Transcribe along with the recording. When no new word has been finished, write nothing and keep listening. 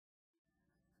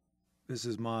This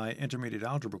is my intermediate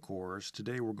algebra course.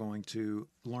 Today we're going to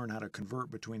learn how to convert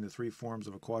between the three forms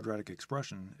of a quadratic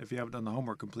expression. If you haven't done the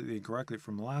homework completely incorrectly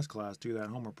from the last class, do that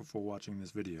homework before watching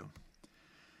this video.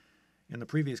 In the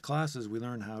previous classes we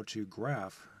learned how to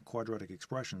graph quadratic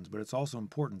expressions, but it's also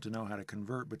important to know how to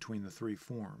convert between the three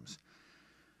forms.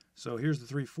 So here's the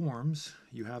three forms.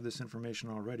 You have this information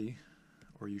already,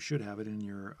 or you should have it in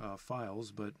your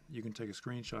files, but you can take a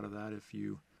screenshot of that if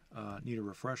you need a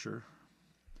refresher.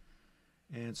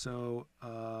 And so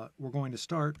we're going to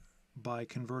start by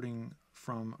converting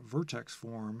from vertex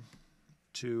form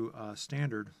to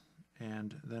standard,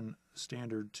 and then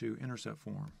standard to intercept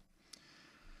form.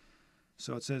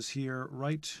 So it says here,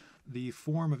 write the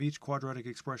form of each quadratic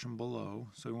expression below.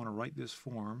 So we want to write this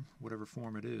form, whatever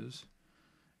form it is,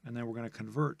 and then we're going to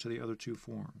convert to the other two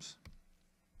forms.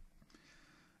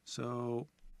 So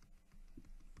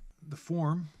the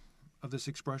form of this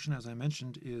expression, as I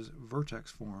mentioned, is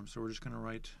vertex form. So we're just going to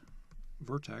write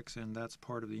vertex, and that's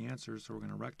part of the answer, so we're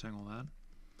going to rectangle that.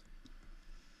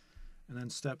 And then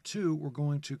step 2, we're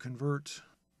going to convert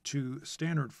to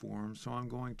standard form. So I'm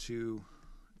going to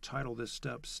title this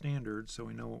step standard so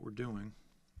we know what we're doing.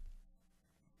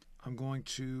 I'm going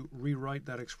to rewrite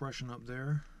that expression up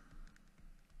there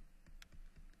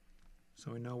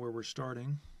so we know where we're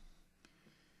starting.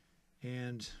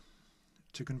 And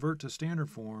to convert to standard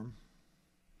form,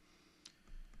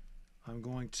 I'm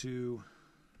going to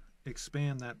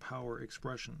expand that power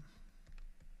expression.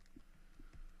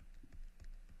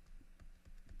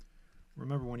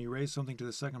 Remember, when you raise something to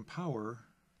the second power,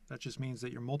 that just means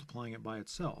that you're multiplying it by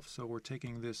itself. So we're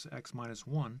taking this x minus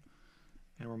 1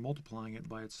 and we're multiplying it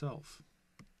by itself.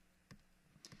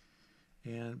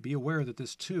 And be aware that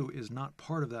this 2 is not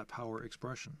part of that power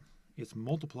expression. It's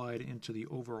multiplied into the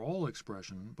overall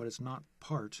expression, but it's not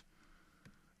part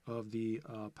of the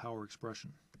power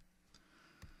expression.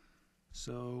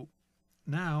 So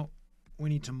now we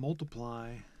need to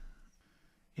multiply,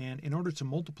 and in order to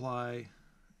multiply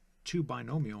two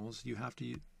binomials, you have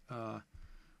to,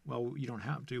 well, you don't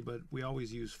have to, but we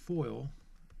always use FOIL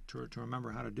to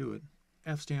remember how to do it.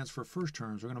 F stands for first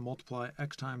terms. We're going to multiply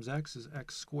x times x is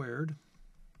x squared.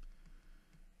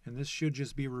 And this should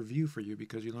just be a review for you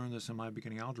because you learned this in my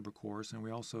beginning algebra course, and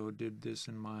we also did this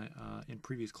in my in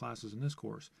previous classes in this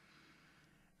course.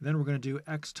 Then we're going to do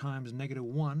x times negative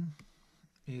 1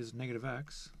 is negative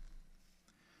x,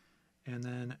 and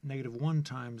then negative 1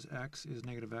 times x is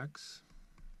negative x,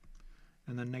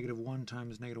 and then negative 1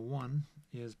 times negative 1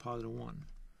 is positive 1.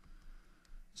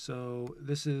 So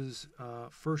this is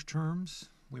first terms.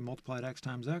 We multiplied x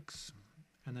times x,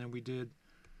 and then we did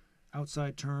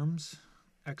outside terms,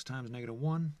 x times negative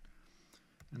 1,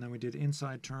 and then we did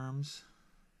inside terms,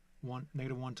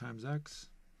 negative 1 times x,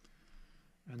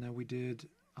 and then we did,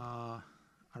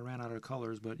 I ran out of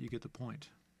colors, but you get the point.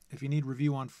 If you need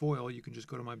review on FOIL, you can just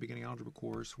go to my beginning algebra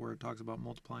course where it talks about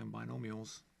multiplying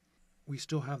binomials. We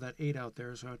still have that 8 out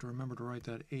there, so I have to remember to write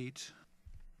that 8.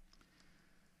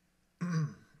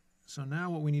 So now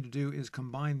what we need to do is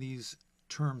combine these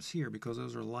terms here because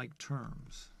those are like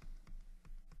terms.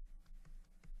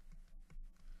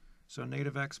 So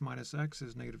negative x minus x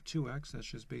is negative 2x. That's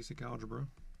just basic algebra.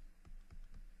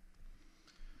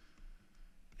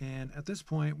 And at this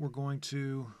point, we're going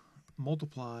to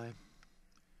multiply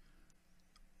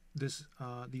this,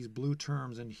 these blue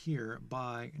terms in here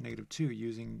by negative 2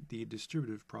 using the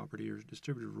distributive property or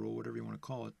distributive rule, whatever you want to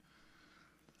call it,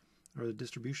 or the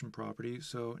distribution property.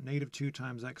 So negative 2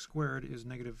 times x squared is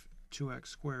negative 2x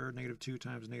squared. Negative 2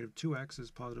 times negative 2x is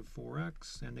positive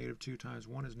 4x, and negative 2 times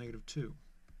 1 is negative 2.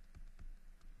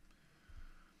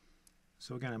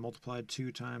 So again, I multiplied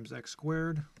 2 times x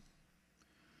squared,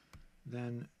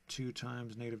 then 2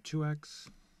 times negative 2x,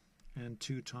 and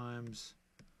 2 times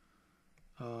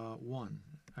 1.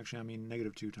 Actually, I mean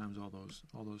negative 2 times all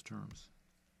those terms.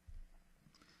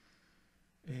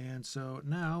 And so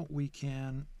now we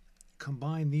can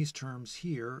combine these terms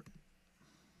here.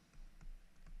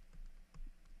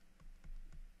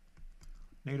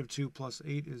 Negative 2 plus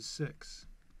 8 is 6.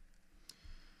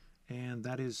 And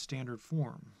that is standard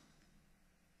form.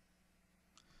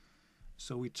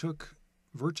 So we took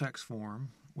vertex form,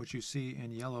 which you see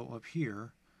in yellow up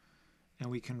here,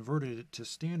 and we converted it to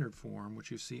standard form,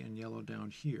 which you see in yellow down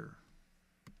here.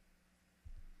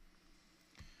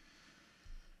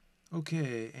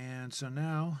 Okay, and so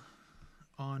now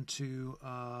on to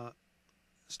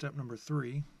step number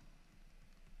 3.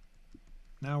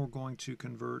 Now we're going to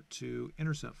convert to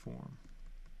intercept form.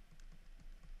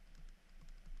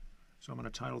 So I'm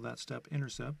going to title that step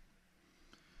intercept.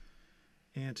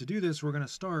 And to do this, we're going to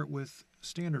start with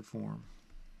standard form,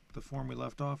 the form we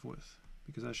left off with,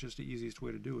 because that's just the easiest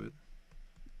way to do it.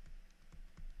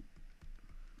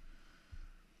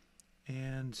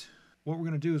 And what we're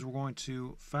going to do is we're going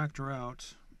to factor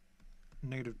out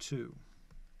 -2.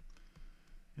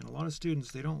 And a lot of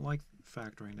students, they don't like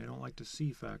factoring. They don't like to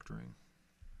see factoring.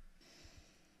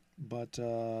 But,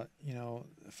 you know,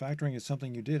 factoring is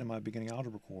something you did in my beginning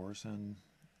algebra course, and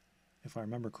if I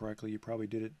remember correctly, you probably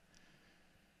did it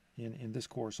in this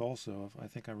course also. I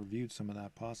think I reviewed some of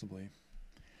that possibly.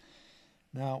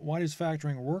 Now, why does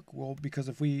factoring work? Well, because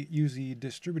if we use the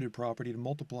distributive property to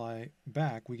multiply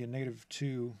back, we get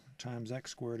 -2 times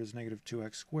x squared is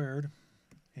 -2x squared,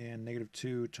 and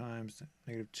 -2 times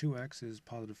 -2x is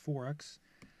positive 4x,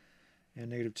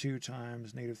 and -2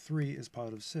 times -3 is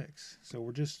positive 6. So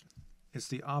it's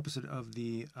the opposite of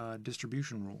the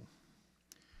distribution rule.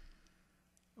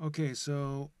 Okay,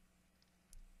 so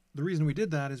the reason we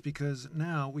did that is because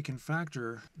now we can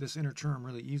factor this inner term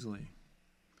really easily.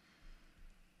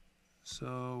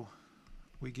 So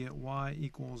we get y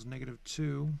equals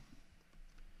 -2,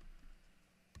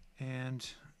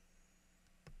 and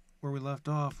where we left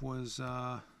off was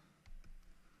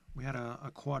we had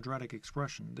a quadratic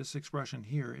expression. This expression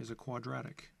here is a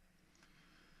quadratic.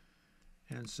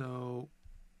 And so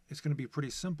it's going to be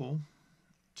pretty simple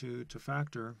to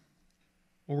factor.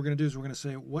 What we're going to do is we're going to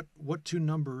say what two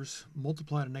numbers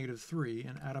multiply to -3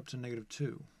 and add up to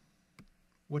 -2?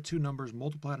 What two numbers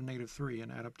multiply to -3 and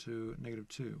add up to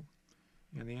 -2?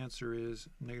 And the answer is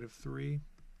 -3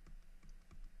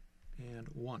 and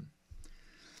 1.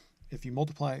 If you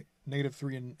multiply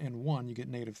 -3 and 1, you get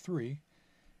 -3.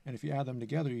 And if you add them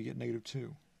together, you get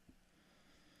 -2.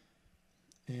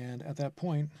 And at that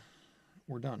point,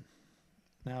 we're done.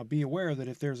 Now, be aware that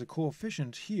if there's a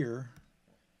coefficient here,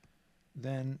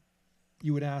 then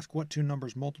you would ask what two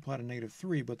numbers multiply to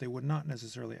 -3, but they would not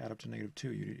necessarily add up to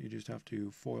 -2. You just have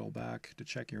to FOIL back to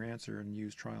check your answer and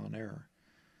use trial and error.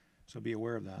 So be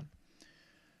aware of that.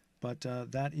 But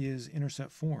that is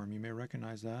intercept form. You may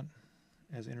recognize that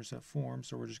as intercept form,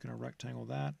 so we're just going to rectangle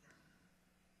that.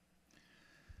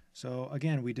 So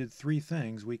again, we did three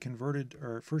things. We converted,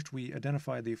 or first we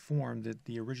identified the form that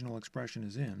the original expression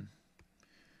is in,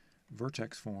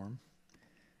 vertex form,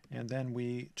 and then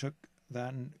we took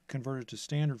that and converted it to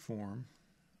standard form,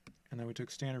 and then we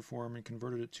took standard form and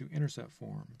converted it to intercept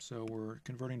form. So we're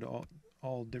converting to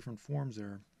all different forms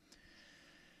there.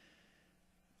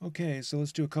 Okay, so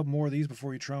let's do a couple more of these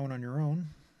before you try one on your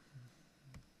own.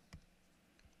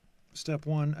 Step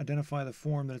 1, identify the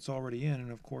form that it's already in,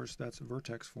 and of course that's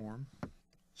vertex form.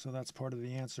 So that's part of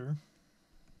the answer.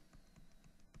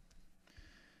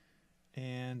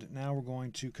 And now we're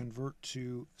going to convert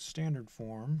to standard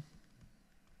form.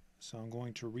 So I'm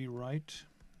going to rewrite,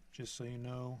 just so you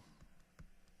know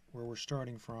where we're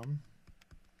starting from.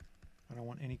 I don't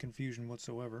want any confusion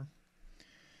whatsoever.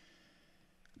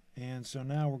 And so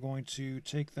now we're going to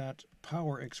take that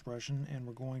power expression and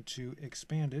we're going to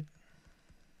expand it.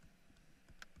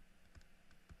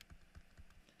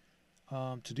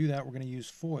 To do that, we're going to use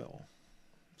FOIL.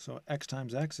 So x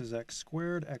times x is x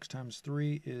squared, x times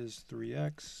 3 is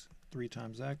 3x, 3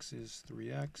 times x is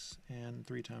 3x, and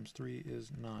 3 times 3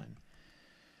 is 9.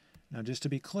 Now just to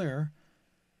be clear,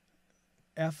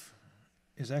 f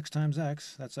is x times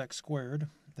x, that's x squared,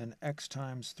 then x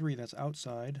times 3, that's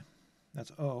outside,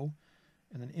 that's O,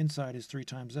 and then inside is 3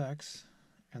 times x,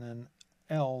 and then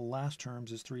L, last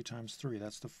terms, is 3 times 3.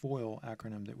 That's the FOIL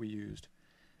acronym that we used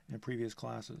in previous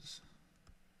classes.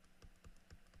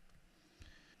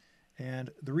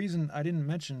 And the reason I didn't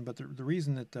mention, but the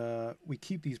reason that we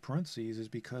keep these parentheses is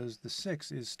because the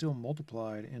 6 is still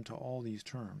multiplied into all these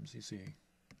terms, you see.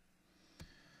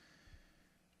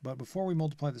 But before we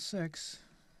multiply the 6,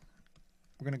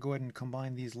 we're going to go ahead and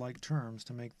combine these like terms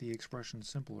to make the expression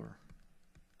simpler.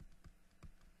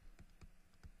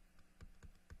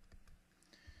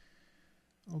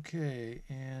 Okay,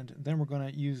 and then we're going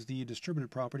to use the distributive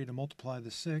property to multiply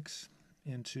the 6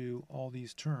 into all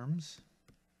these terms.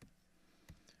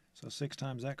 So 6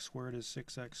 times x squared is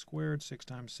 6x squared, 6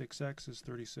 times 6x is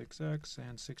 36x,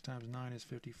 and 6 times 9 is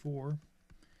 54.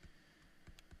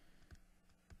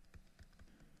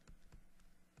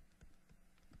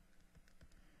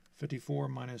 (54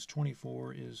 minus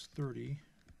 24 is 30.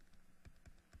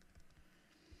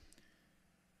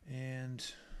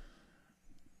 And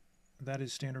that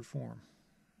is standard form.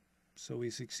 So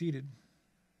we succeeded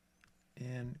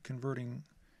in converting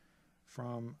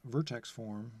from vertex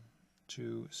form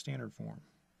to standard form.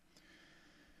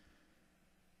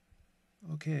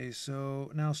 Okay,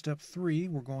 so now step 3,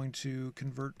 we're going to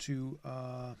convert to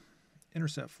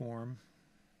intercept form.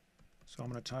 So I'm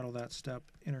going to title that step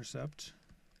intercept,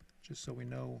 just so we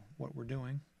know what we're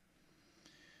doing.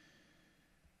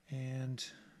 And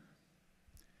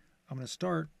I'm going to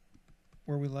start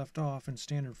where we left off in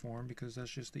standard form because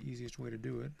that's just the easiest way to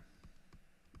do it.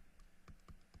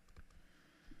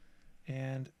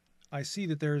 And I see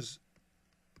that there's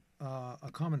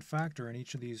a common factor in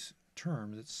each of these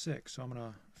terms. It's 6, so I'm going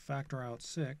to factor out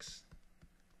 6.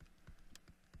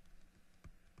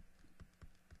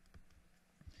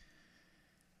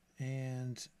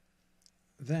 And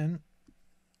then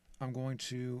I'm going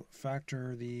to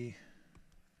factor the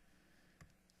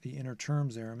inner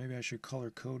terms there. Maybe I should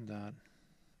color code that.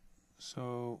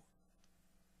 So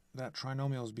that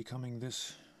trinomial is becoming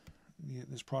this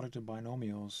product of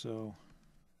binomials. So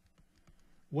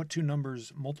what two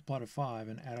numbers multiply to 5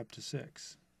 and add up to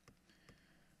 6?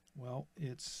 Well,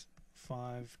 it's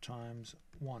 5 times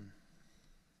 1.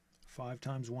 5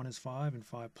 times 1 is 5, and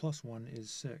 5 plus 1 is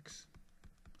 6.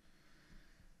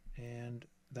 And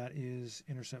that is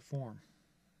intercept form.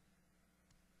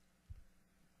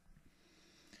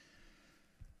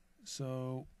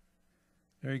 So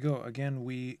there you go. Again,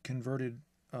 we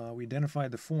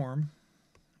identified the form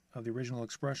of the original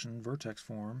expression, vertex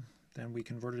form, then we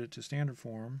converted it to standard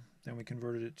form, then we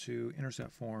converted it to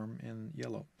intercept form in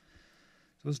yellow.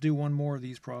 So let's do one more of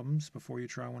these problems before you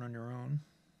try one on your own.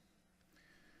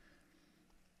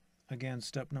 Again,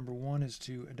 step number 1 is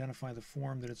to identify the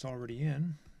form that it's already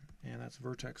in, and that's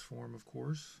vertex form, of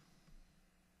course.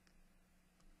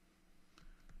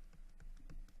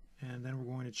 And then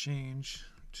we're going to change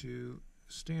to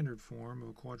standard form of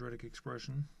a quadratic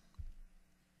expression.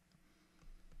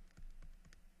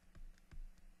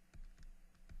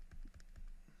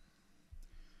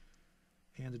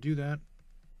 And to do that,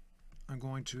 I'm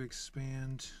going to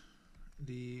expand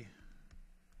the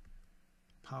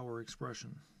power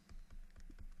expression.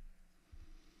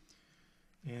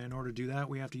 And in order to do that,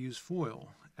 we have to use FOIL.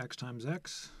 X times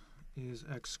x is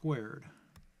x squared.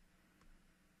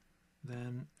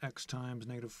 Then x times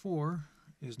 -4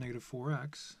 is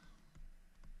 -4x.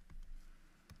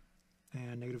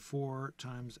 And -4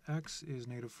 times x is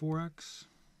 -4x.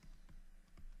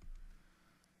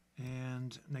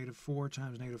 And -4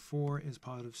 times -4 is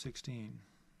positive 16.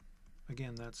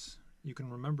 Again, you can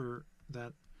remember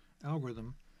that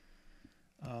algorithm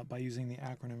by using the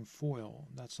acronym FOIL.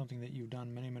 That's something that you've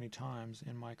done many, many times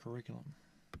in my curriculum.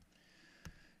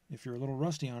 If you're a little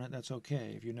rusty on it, that's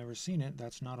okay. If you've never seen it,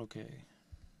 that's not okay.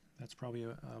 That's probably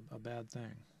a bad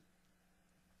thing.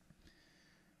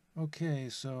 Okay,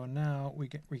 so now we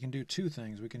can do two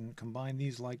things. We can combine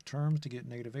these like terms to get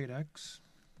 -8x.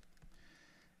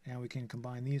 And we can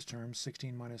combine these terms.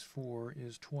 16 minus 4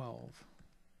 is 12.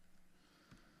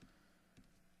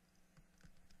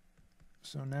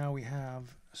 So now we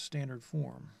have standard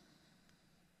form.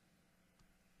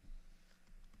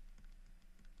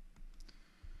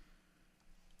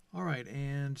 All right,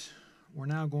 and we're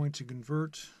now going to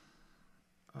convert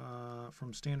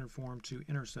from standard form to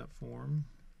intercept form.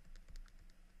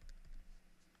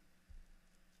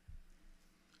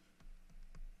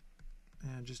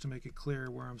 And just to make it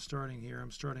clear where I'm starting here,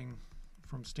 I'm starting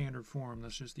from standard form.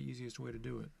 That's just the easiest way to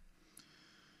do it.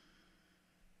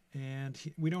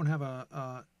 And we don't have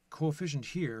a coefficient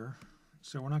here,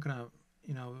 so we're not going to,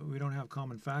 we don't have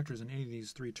common factors in any of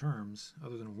these three terms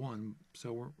other than 1,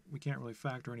 so we can't really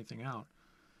factor anything out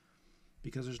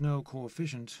because there's no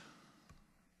coefficient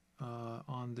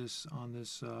on this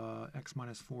x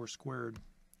minus 4 squared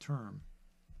term.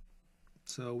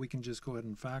 So we can just go ahead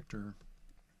and factor,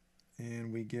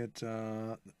 and we get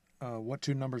what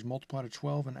two numbers multiply to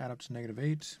 12 and add up to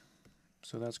 -8.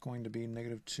 So that's going to be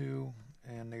 -2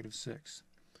 and -6.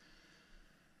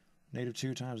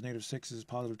 -2 times -6 is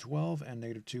positive 12, and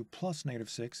 -2 plus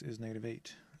 -6 is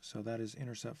 -8. So that is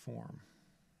intercept form.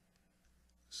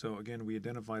 So again, we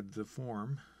identified the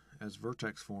form as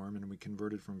vertex form, and we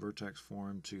converted from vertex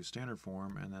form to standard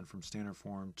form, and then from standard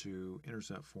form to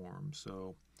intercept form.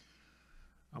 So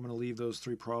I'm going to leave those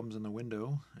three problems in the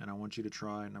window, and I want you to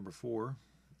try number 4,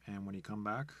 and when you come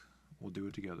back, we'll do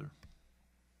it together.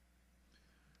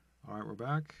 All right, we're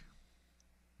back.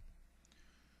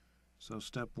 So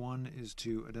step 1 is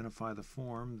to identify the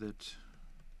form that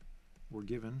we're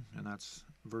given, and that's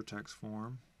vertex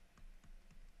form.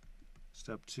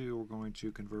 Step 2, we're going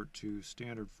to convert to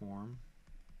standard form.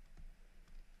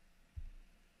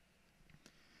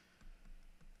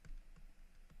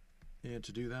 And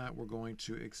to do that, we're going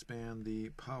to expand the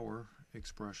power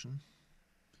expression.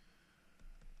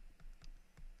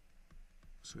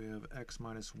 So we have x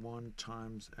minus 1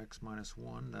 times x minus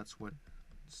 1. That's what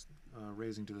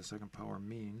raising to the second power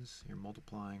means. You're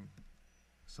multiplying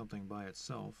something by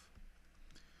itself.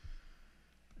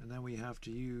 And then we have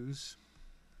to use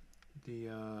the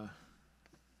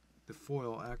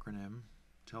FOIL acronym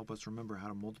to help us remember how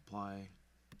to multiply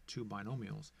two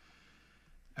binomials.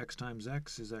 X times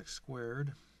x is x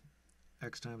squared.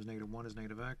 X times -1 is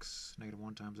negative x.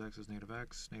 -1 times x is negative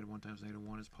x. -1 times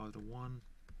 -1 is positive 1.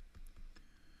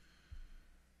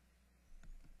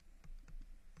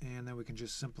 And then we can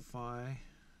just simplify.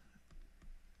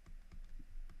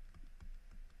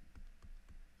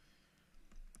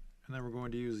 And then we're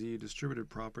going to use the distributive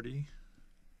property.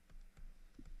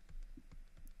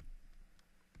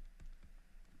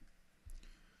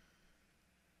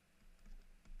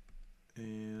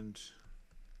 And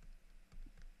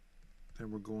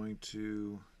then we're going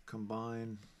to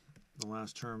combine the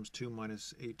last terms. 2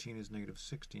 minus 18 is negative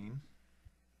 16.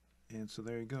 And so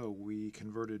there you go. We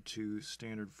converted to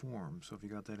standard form. So if you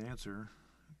got that answer,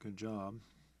 good job.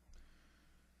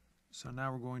 So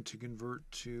now we're going to convert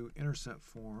to intercept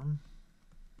form.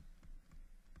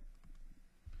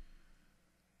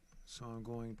 So I'm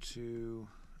going to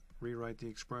rewrite the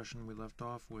expression we left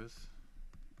off with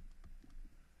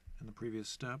in the previous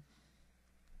step.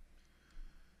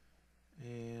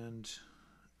 And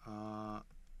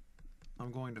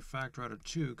I'm going to factor out a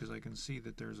 2 because I can see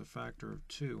that there's a factor of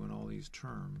 2 in all these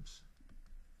terms.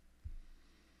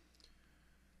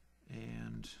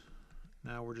 And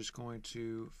now we're just going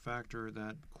to factor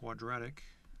that quadratic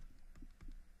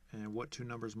and what two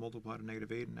numbers multiply to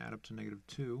 -8 and add up to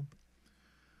 -2.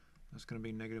 That's going to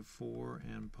be -4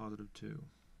 and positive 2.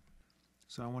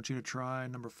 So I want you to try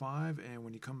number 5, and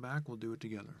when you come back, we'll do it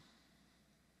together.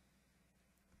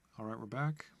 All right, we're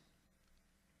back.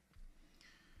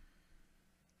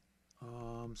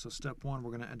 So step 1,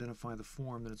 we're going to identify the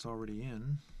form that it's already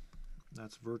in.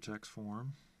 That's vertex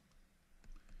form.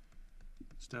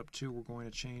 Step 2, we're going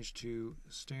to change to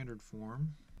standard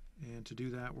form. And to do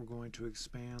that, we're going to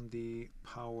expand the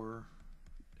power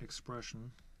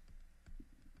expression.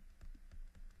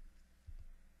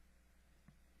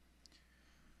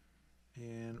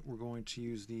 And we're going to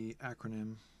use the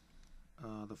acronym,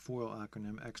 the FOIL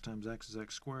acronym. X times x is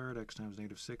x squared, x times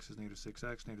 -6 is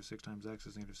 -6x, -6 times x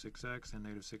is -6x, and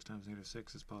 -6 times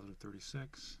 -6 is positive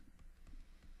 36.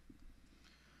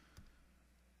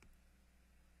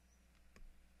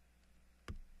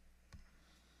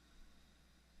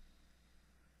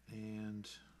 And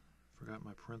forgot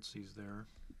my parentheses there.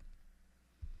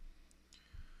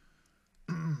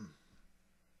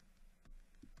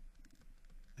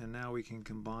 And now we can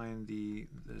combine the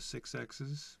 6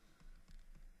 x's.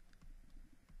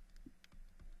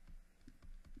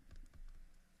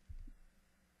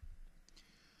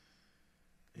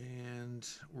 And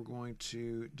we're going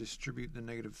to distribute the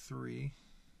 -3.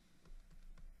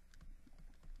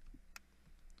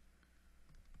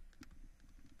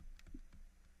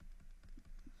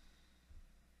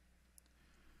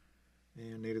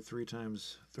 And -3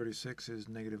 times 36 is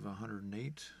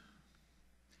 -108.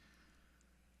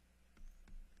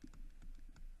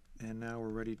 And now we're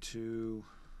ready to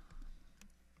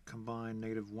combine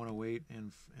 -108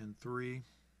 and 3.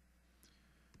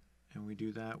 And we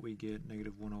do that, we get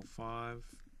 -105.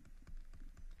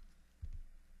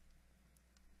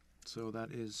 So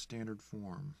that is standard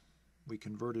form. We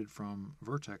converted from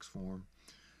vertex form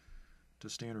to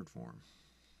standard form.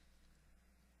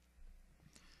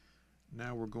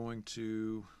 Now we're going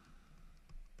to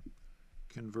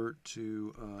convert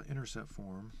to intercept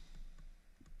form.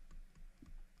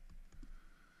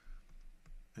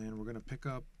 And we're going to pick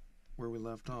up where we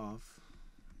left off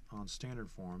on standard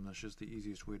form. That's just the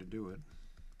easiest way to do it.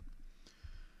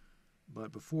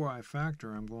 But before I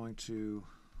factor, I'm going to,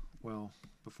 well,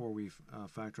 before we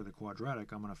factor the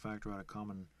quadratic, I'm going to factor out a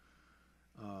common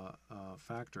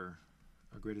factor,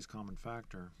 a greatest common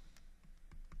factor.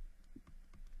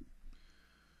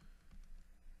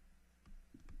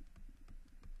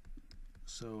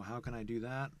 So how can I do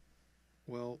that?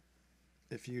 Well,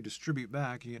 if you distribute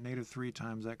back, you get -3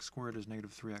 times x squared is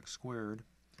 -3x squared.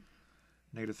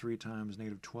 -3 times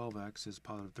 -12x is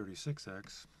positive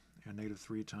 36x. And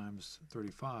 -3 times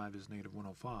 35 is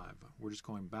 -105. We're just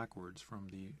going backwards from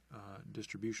the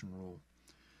distribution rule.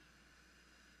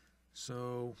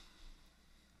 So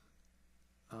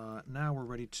now we're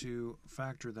ready to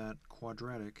factor that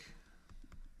quadratic.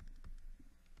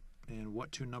 And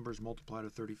what two numbers multiply to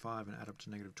 35 and add up to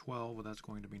 -12? Well, that's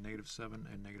going to be -7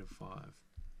 and -5.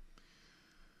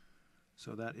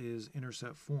 So that is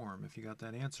intercept form. If you got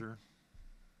that answer,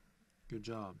 good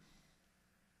job.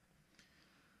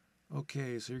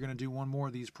 Okay, so you're going to do one more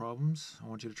of these problems. I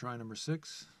want you to try number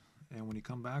 6, and when you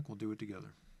come back, we'll do it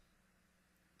together.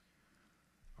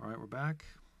 All right, we're back.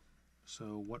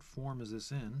 So what form is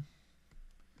this in?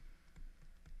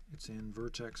 It's in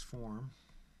vertex form.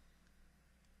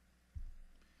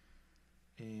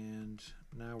 And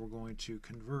now we're going to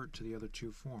convert to the other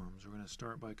two forms. We're going to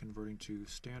start by converting to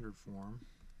standard form.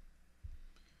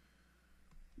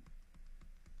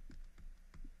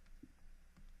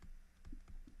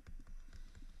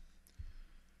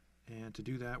 And to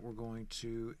do that, we're going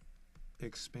to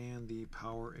expand the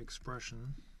power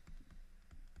expression.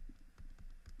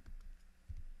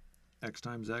 X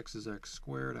times x is x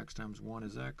squared, x times 1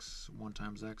 is x, 1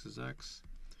 times x is x,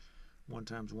 1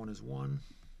 times 1 is 1.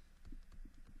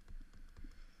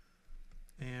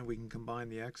 And we can combine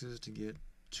the x's to get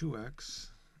 2x,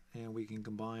 and we can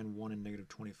combine 1 and negative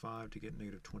 25 to get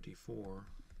negative 24.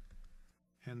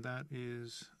 And that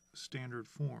is standard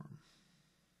form.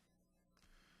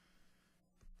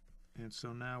 And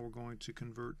so now we're going to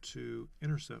convert to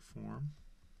intercept form.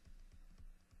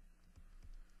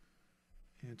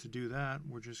 And to do that,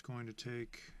 we're just going to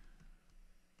take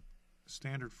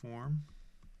standard form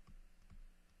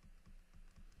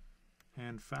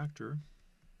and factor.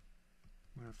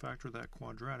 We're going to factor that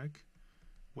quadratic.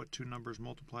 What two numbers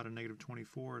multiply to negative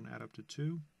 24 and add up to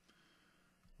 2?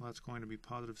 Well, that's going to be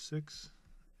positive 6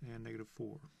 and negative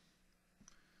 4.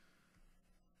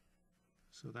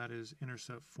 So that is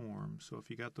intercept form. So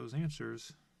if you got those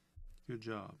answers, good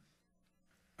job.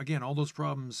 Again, all those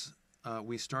problems,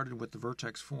 we started with the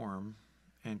vertex form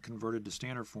and converted to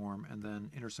standard form and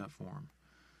then intercept form.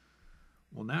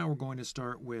 Well, now we're going to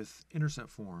start with intercept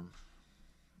form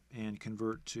and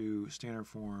convert to standard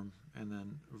form and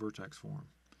then vertex form.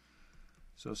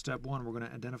 So step one, we're going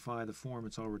to identify the form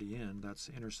it's already in. That's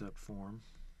intercept form.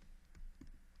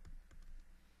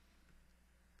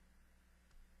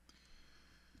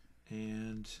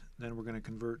 And then we're going to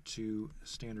convert to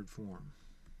standard form.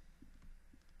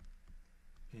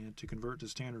 And to convert to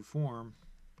standard form,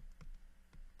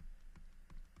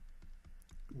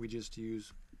 we just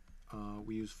use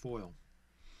FOIL.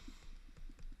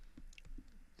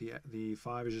 The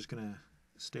 5 is just going to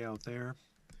stay out there.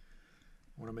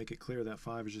 I want to make it clear that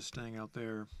 5 is just staying out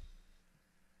there.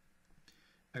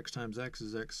 X times x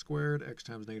is x squared, x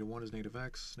times negative 1 is negative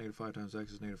x, negative 5 times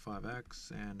x is negative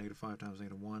 5x, and negative 5 times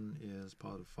negative 1 is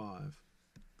positive 5.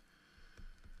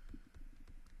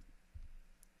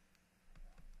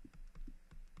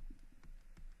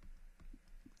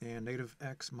 And negative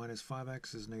x minus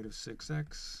 5x is negative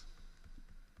 6x.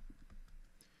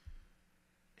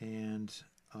 And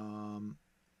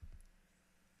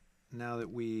now that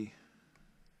we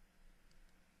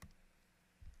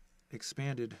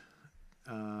expanded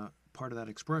part of that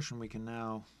expression, we can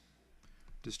now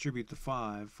distribute the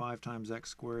 5. 5 times x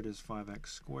squared is 5x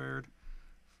squared.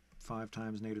 5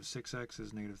 times negative 6x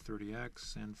is negative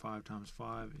 30x. And 5 times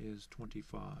 5 is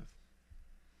 25.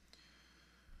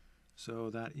 So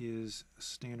that is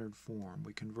standard form.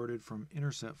 We converted from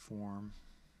intercept form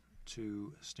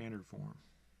to standard form.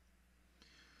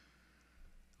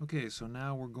 Okay, so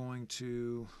now we're going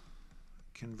to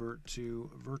convert to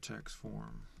vertex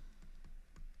form.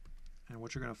 And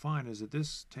what you're going to find is that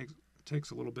this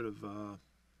takes a little bit of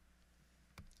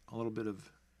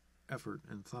effort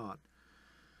and thought.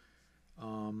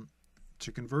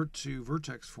 To convert to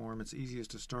vertex form, it's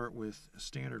easiest to start with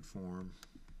standard form.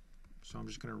 So I'm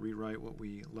just going to rewrite what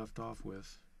we left off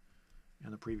with in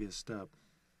the previous step.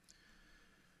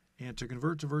 And to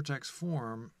convert to vertex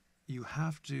form, you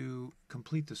have to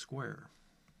complete the square.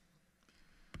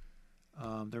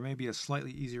 There may be a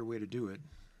slightly easier way to do it,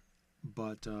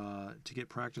 but to get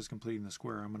practice completing the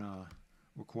square, I'm going to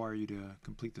require you to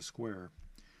complete the square.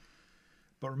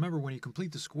 But remember, when you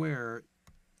complete the square,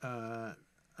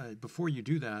 before you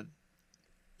do that,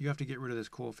 you have to get rid of this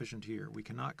coefficient here. We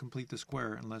cannot complete the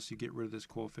square unless you get rid of this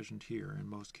coefficient here in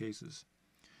most cases.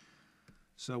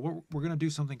 So we're going to do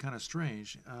something kind of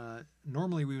strange.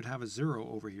 Normally we would have a 0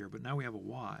 over here, but now we have a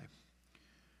y.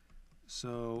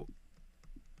 So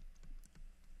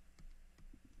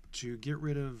to get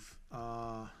rid of,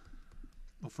 well,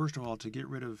 first of all, to get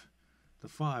rid of the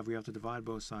 5, we have to divide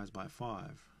both sides by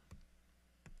 5.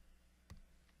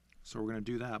 So we're going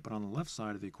to do that, but on the left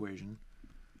side of the equation,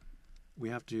 we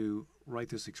have to write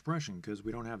this expression because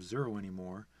we don't have 0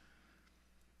 anymore.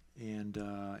 And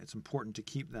it's important to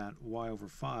keep that y over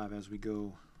 5 as we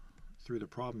go through the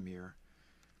problem here.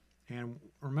 And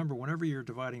remember, whenever you're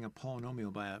dividing a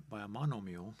polynomial by a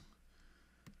monomial,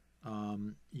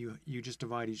 you just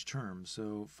divide each term.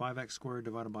 So 5x squared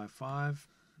divided by 5,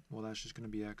 well, that's just going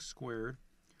to be x squared.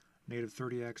 Negative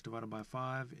 30x divided by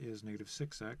 5 is negative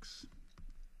 6x.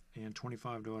 And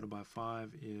 25 divided by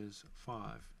 5 is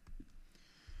 5.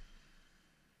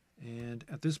 And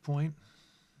at this point,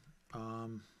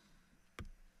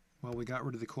 well, we got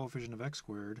rid of the coefficient of x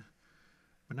squared,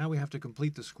 but now we have to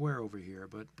complete the square over here.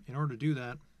 But in order to do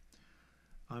that,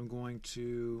 I'm going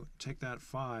to take that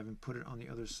 5 and put it on the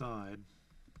other side.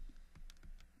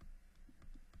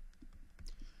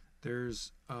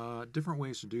 There's different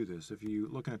ways to do this. If you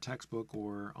look in a textbook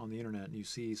or on the internet and you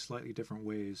see slightly different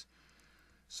ways,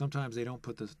 sometimes they don't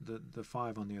put the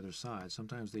 5 on the other side.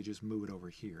 Sometimes they just move it over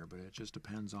here, but it just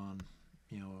depends on,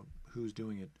 who's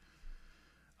doing it.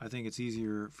 I think it's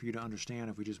easier for you to understand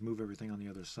if we just move everything on the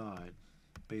other side,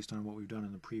 based on what we've done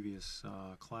in the previous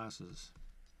classes.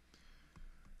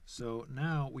 So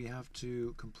now we have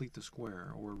to complete the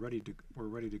square, or we're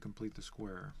ready to complete the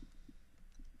square.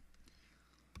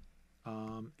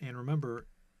 And remember,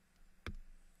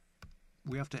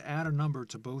 we have to add a number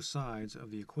to both sides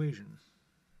of the equation,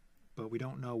 but we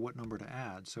don't know what number to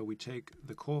add. So we take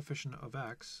the coefficient of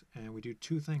x and we do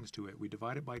two things to it. We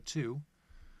divide it by 2.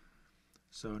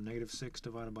 So negative 6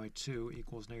 divided by 2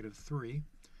 equals negative 3.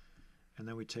 And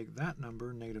then we take that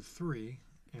number, negative 3,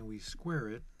 and we square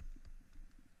it.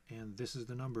 And this is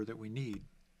the number that we need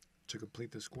to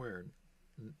complete the square,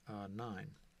 9.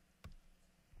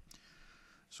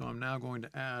 So I'm now going to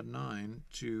add 9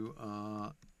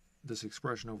 to this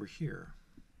expression over here.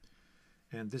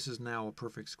 And this is now a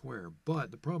perfect square.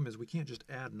 But the problem is we can't just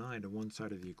add 9 to one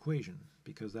side of the equation,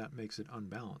 because that makes it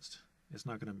unbalanced. It's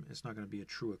not going to be a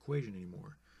true equation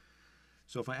anymore.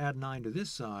 So if I add 9 to this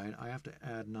side, I have to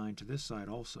add 9 to this side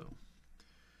also.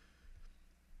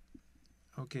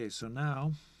 Okay, so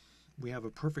now we have a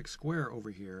perfect square over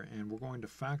here, and we're going to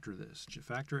factor this.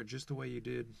 Factor it just the way you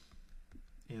did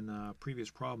in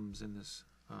previous problems in this.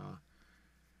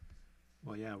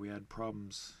 Well, yeah, we had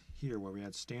problems here where we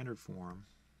had standard form,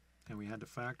 and we had to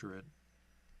factor it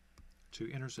to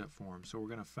intercept form. So we're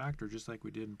going to factor just like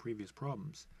we did in previous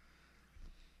problems.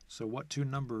 So what two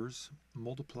numbers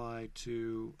multiply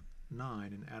to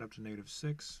 9 and add up to negative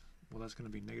 6? Well, that's going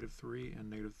to be negative 3 and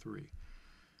negative 3.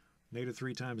 Negative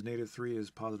 3 times negative 3 is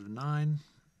positive 9,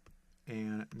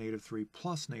 and negative 3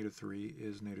 plus negative 3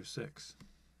 is negative 6.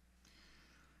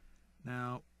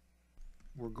 Now,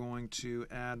 we're going to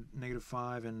add negative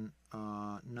 5 and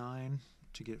 9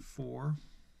 to get 4.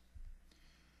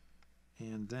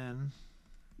 And then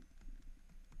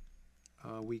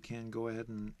we can go ahead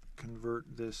and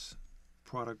convert this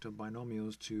product of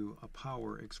binomials to a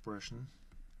power expression.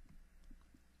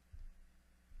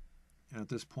 And at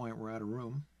this point, we're out of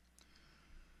room.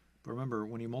 But remember,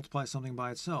 when you multiply something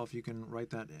by itself, you can write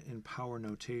that in power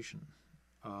notation.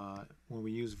 When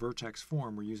we use vertex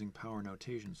form, we're using power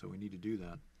notation, so we need to do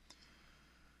that.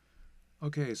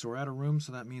 Okay, so we're out of room,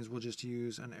 so that means we'll just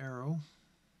use an arrow.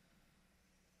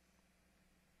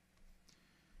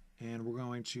 And we're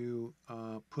going to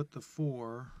put the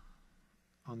 4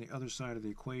 on the other side of the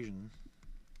equation.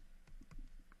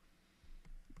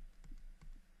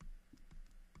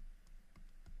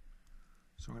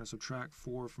 So we're going to subtract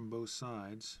 4 from both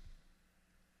sides.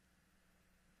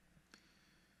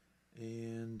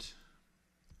 And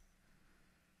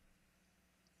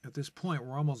at this point,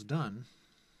 we're almost done.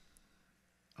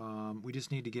 We just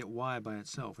need to get y by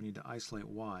itself. We need to isolate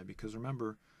y, because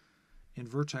remember, in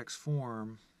vertex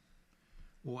form,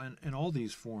 well, in all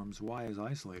these forms, y is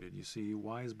isolated. You see,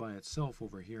 y is by itself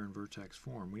over here in vertex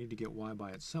form. We need to get y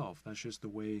by itself. That's just the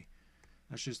way,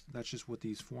 that's just what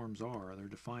these forms are. They're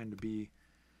defined to be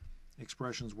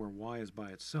expressions where y is by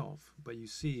itself. But you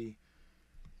see,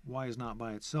 y is not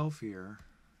by itself here.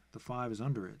 The 5 is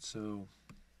under it. So,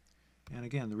 and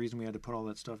again, the reason we had to put all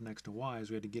that stuff next to y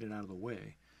is we had to get it out of the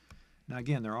way. Now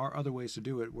again, there are other ways to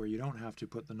do it where you don't have to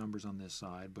put the numbers on this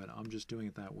side, but I'm just doing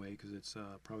it that way because it's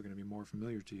probably going to be more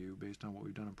familiar to you based on what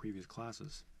we've done in previous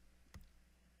classes.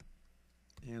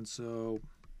 And so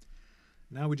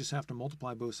now we just have to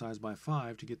multiply both sides by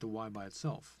 5 to get the y by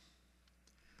itself.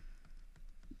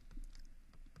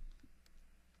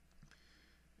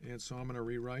 And so I'm going to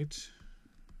rewrite,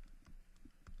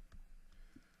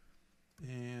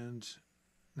 and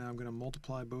now I'm going to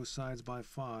multiply both sides by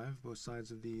 5, both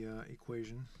sides of the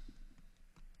equation.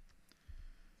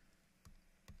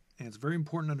 And it's very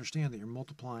important to understand that you're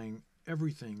multiplying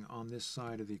everything on this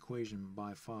side of the equation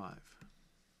by 5.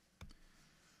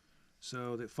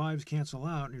 So that 5's cancel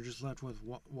out, and you're just left with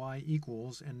y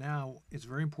equals, and now it's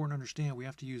very important to understand we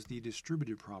have to use the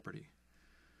distributive property.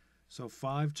 So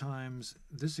 5 times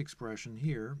this expression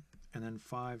here, and then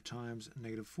 5 times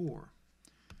negative 4.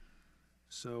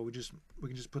 So we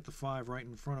can just put the 5 right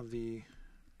in front of the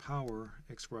power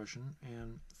expression,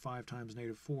 and 5 times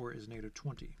negative 4 is negative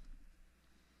 20.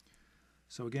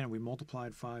 So again, we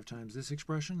multiplied 5 times this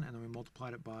expression, and then we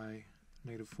multiplied it by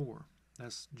negative 4.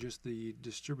 That's just the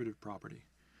distributive property.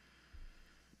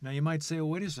 Now you might say, well,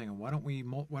 wait a second, why don't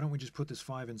we just put this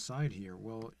 5 inside here?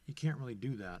 Well, you can't really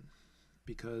do that,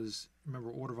 because remember,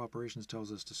 order of operations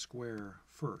tells us to square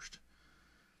first.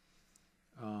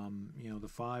 You know, the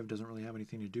 5 doesn't really have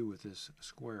anything to do with this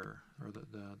square, or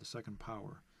the second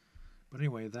power. But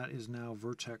anyway, that is now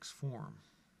vertex form.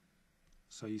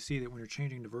 So you see that when you're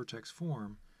changing to vertex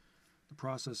form, the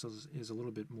process is a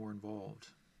little bit more involved.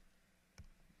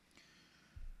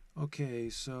 Okay,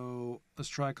 so let's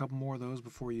try a couple more of those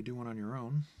before you do one on your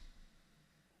own.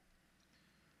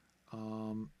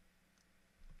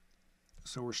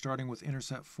 So we're starting with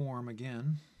intercept form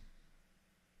again.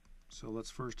 So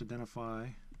let's first identify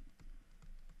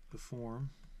the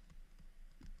form.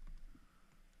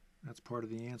 That's part of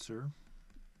the answer.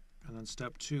 And then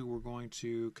step 2, we're going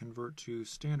to convert to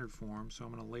standard form. So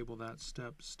I'm going to label that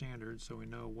step standard so we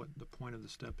know what the point of the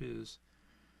step is.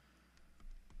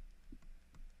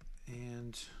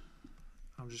 And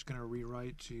I'm just going to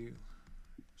rewrite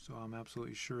so I'm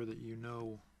absolutely sure that you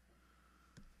know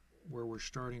where we're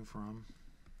starting from.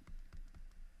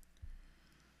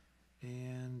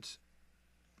 And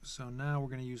so now we're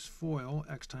going to use FOIL.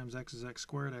 X times x is x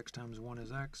squared, x times 1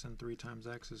 is x, and 3 times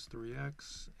x is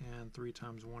 3x, and 3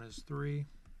 times 1 is 3.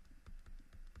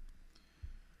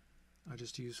 I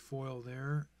just use FOIL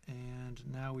there, and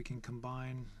now we can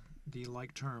combine the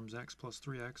like terms. X plus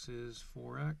 3x is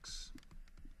 4x.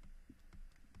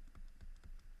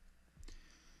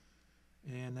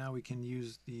 And now we can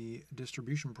use the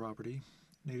distribution property.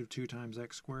 Negative 2 times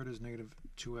x squared is negative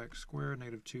 2x squared.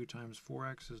 Negative 2 times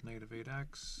 4x is negative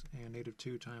 8x. And negative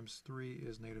 2 times 3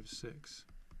 is negative 6.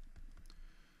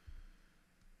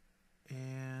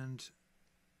 And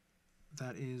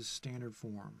that is standard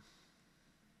form.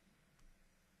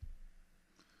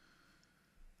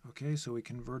 Okay, so we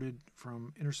converted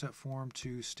from intercept form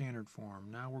to standard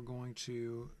form. Now we're going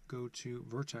to go to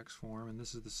vertex form, and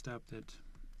this is the step that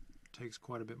takes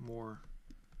quite a bit more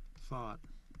thought.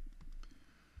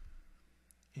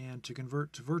 And to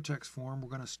convert to vertex form, we're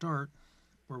going to start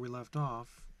where we left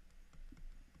off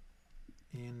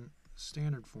in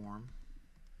standard form.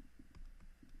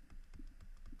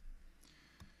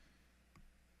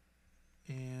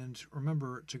 And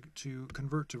remember, to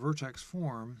convert to vertex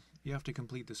form, you have to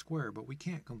complete the square, but we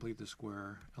can't complete the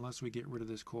square unless we get rid of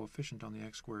this coefficient on the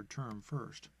x squared term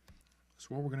first. So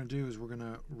what we're going to do is we're going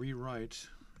to rewrite,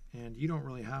 and you don't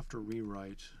really have to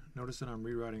rewrite. Notice that I'm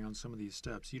rewriting on some of these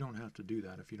steps. You don't have to do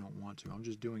that if you don't want to. I'm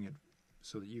just doing it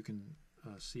so that you can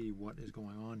see what is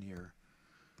going on here.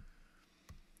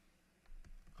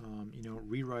 You know,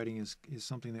 rewriting is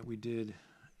something that we did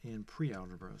in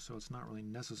pre-algebra, so it's not really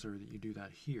necessary that you do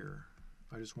that here.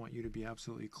 I just want you to be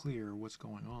absolutely clear what's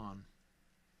going on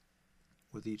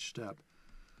with each step.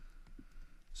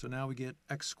 So now we get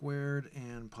x squared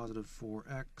and positive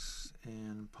 4x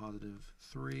and positive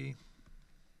 3.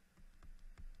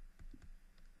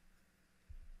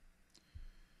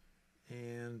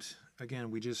 And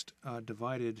again, we just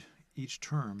divided each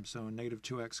term. So negative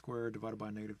 2x squared divided by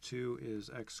negative 2 is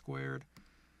x squared.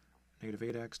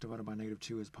 Negative 8x divided by negative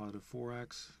 2 is positive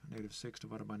 4x. Negative 6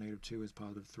 divided by negative 2 is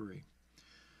positive 3.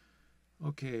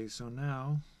 Okay, so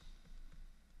now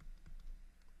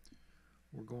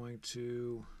we're going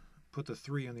to put the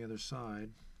 3 on the other side.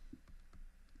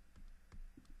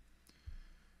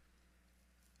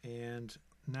 And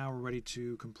now we're ready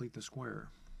to complete the square.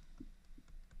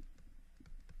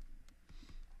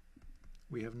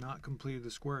 We have not completed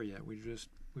the square yet. We've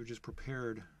just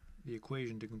prepared the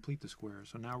equation to complete the square.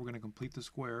 So now we're going to complete the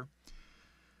square,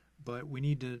 but we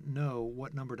need to know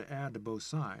what number to add to both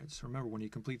sides. Remember, when you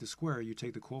complete the square, you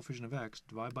take the coefficient of x,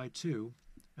 divide by 2,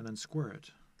 and then square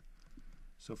it.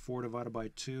 So 4 divided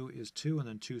by 2 is 2, and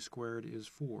then 2 squared is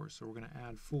 4. So we're going to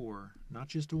add 4, not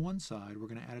just to one side, we're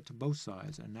going to add it to both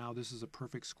sides, and now this is a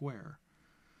perfect square.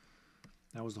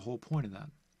 That was the whole point of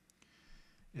that.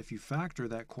 If you factor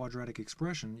that quadratic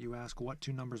expression, you ask what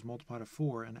two numbers multiply to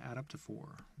 4 and add up to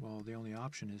 4. Well, the only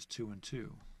option is 2 and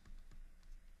 2.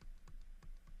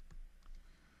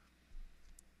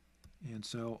 And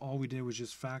so all we did was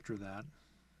just factor that.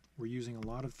 We're using a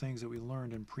lot of things that we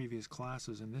learned in previous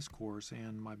classes in this course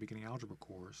and my beginning algebra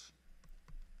course.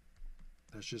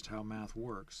 That's just how math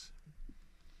works.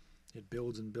 It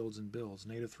builds and builds and builds.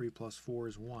 Negative 3 plus 4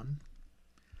 is 1.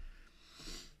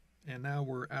 And now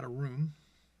we're out of room.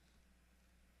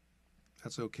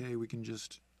 That's okay, we can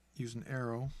just use an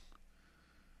arrow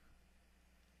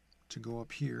to go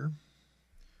up here.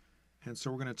 And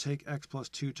so we're going to take x plus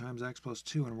 2 times x plus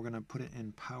 2 and we're going to put it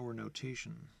in power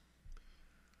notation.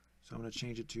 So I'm going to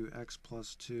change it to x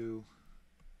plus 2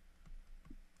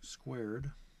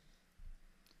 squared.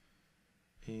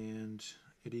 And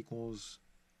it equals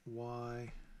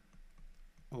y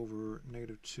over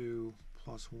negative 2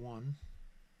 plus 1.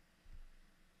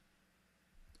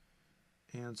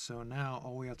 And so now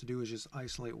all we have to do is just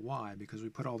isolate y, because we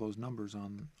put all those numbers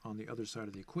on the other side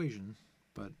of the equation.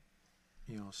 But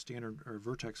standard or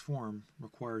vertex form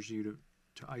requires you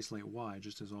to isolate y,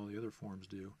 just as all the other forms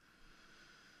do.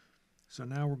 So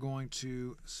now we're going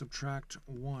to subtract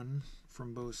 1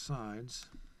 from both sides.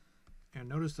 And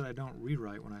notice that I don't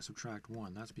rewrite when I subtract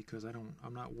 1. That's because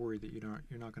I'm not worried that you're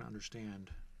not going to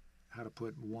understand how to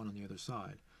put 1 on the other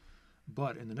side.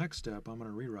 But in the next step, I'm going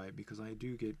to rewrite, because I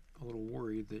do get a little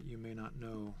worried that you may not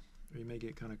know, or you may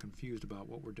get kind of confused about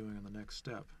what we're doing in the next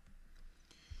step.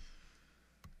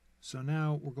 So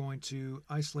now we're going to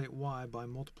isolate y by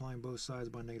multiplying both sides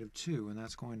by -2, and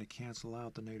that's going to cancel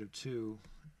out the -2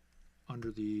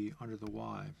 under the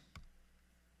y.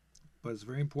 But it's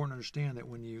very important to understand that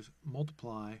when you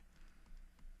multiply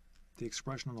the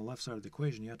expression on the left side of the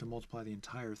equation, you have to multiply the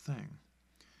entire thing.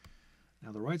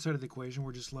 Now the right side of the equation,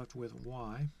 we're just left with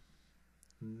y.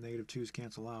 -2's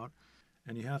cancel out,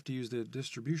 and you have to use the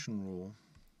distribution rule.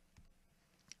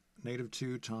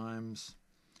 -2 times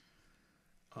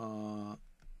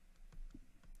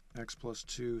x plus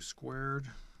 2 squared,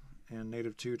 and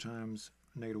 -2 times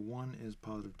 -1 is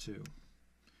 +2.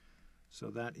 So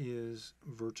that is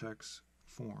vertex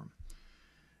form.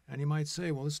 And you might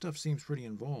say, well, this stuff seems pretty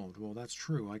involved. Well, that's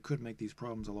true. I could make these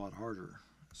problems a lot harder.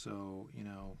 So,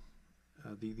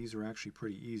 these are actually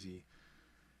pretty easy.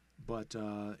 But,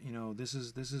 this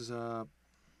is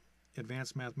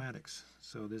advanced mathematics.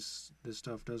 So this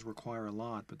stuff does require a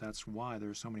lot, but that's why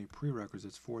there's so many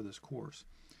prerequisites for this course.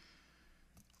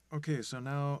 Okay, so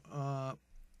now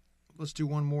let's do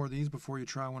one more of these before you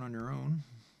try one on your own.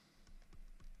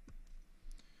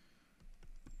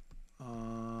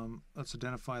 Let's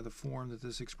identify the form that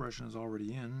this expression is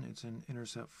already in. It's in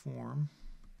intercept form.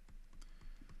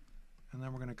 And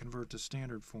then we're going to convert to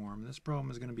standard form. This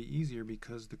problem is going to be easier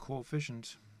because the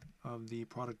coefficient of the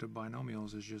product of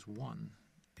binomials is just 1.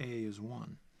 A is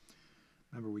 1.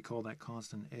 Remember, we call that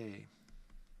constant A.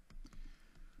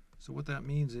 So what that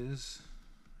means is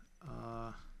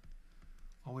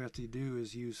all we have to do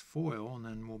is use FOIL, and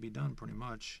then we'll be done pretty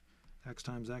much. X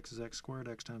times x is x squared,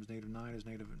 x times -9 is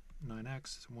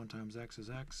 -9x, 1 times x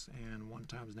is x, and 1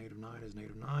 times -9 is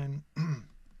 -9.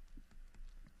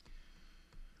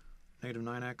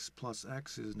 -9x plus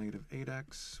x is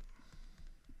 -8x.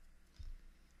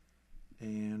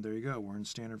 And there you go, we're in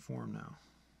standard form now.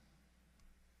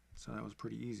 So that was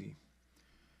pretty easy.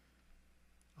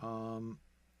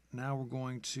 Now we're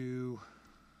going to,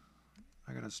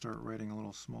 I gotta start writing a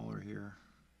little smaller here.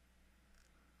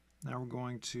 Now we're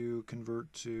going to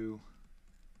convert to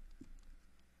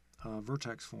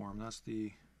vertex form. That's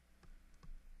the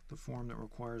form that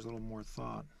requires a little more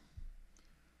thought.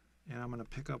 And I'm going to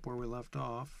pick up where we left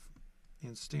off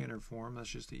in standard form.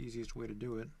 That's just the easiest way to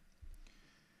do it.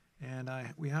 And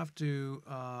we have to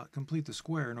complete the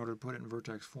square in order to put it in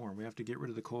vertex form. We have to get rid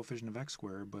of the coefficient of x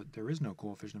squared, but there is no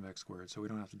coefficient of x squared, so we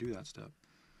don't have to do that step.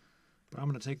 But I'm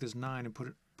going to take this 9 and put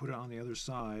it on the other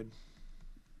side.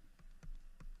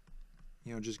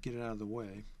 Just get it out of the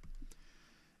way.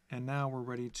 And now we're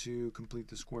ready to complete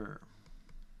the square.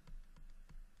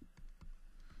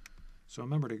 So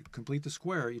remember, to complete the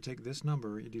square, you take this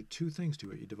number, you do two things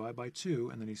to it. You divide by 2,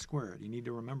 and then you square it. You need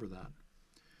to remember that,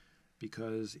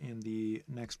 because in the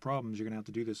next problems, you're going to have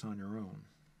to do this on your own.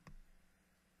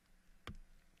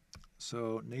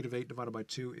 So -8 divided by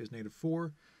 2 is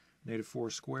 -4. -4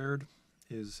 squared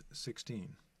is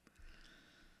 16.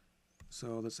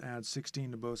 So let's add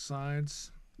 16 to both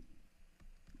sides,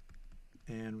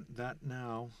 and that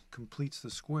now completes the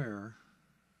square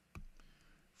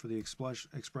for the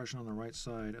expression on the right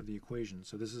side of the equation.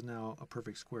 So this is now a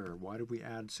perfect square. Why did we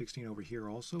add 16 over here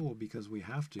also? Well, because we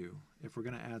have to. If we're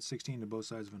going to add 16 to both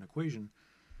sides of an equation,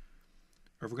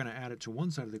 or if we're going to add it to one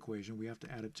side of the equation, we have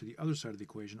to add it to the other side of the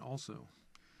equation also.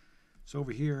 So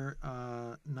over here,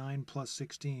 9 plus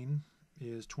 16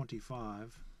 is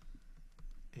 25.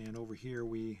 And over here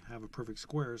we have a perfect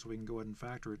square, so we can go ahead and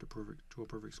factor it to a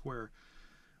perfect square.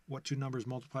 What two numbers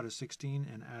multiply to 16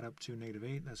 and add up to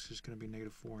 -8? That's just going to be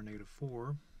 -4 and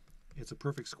 -4. It's a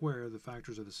perfect square. The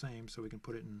factors are the same, so we can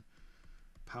put it in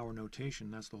power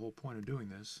notation. That's the whole point of doing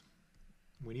this.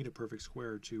 We need a perfect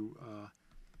square to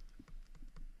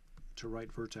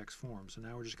write vertex form. So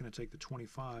now we're just going to take the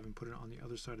 25 and put it on the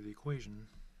other side of the equation.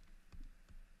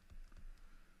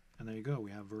 And there you go, we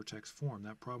have vertex form.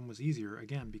 That problem was easier,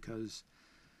 again, because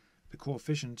the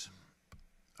coefficient,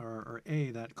 or A,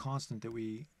 that constant that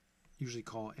we usually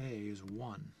call A, is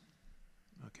 1.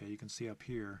 Okay, you can see up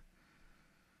here,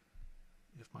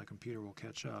 if my computer will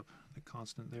catch up, the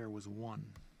constant there was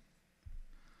 1.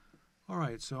 All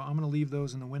right, so I'm going to leave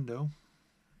those in the window,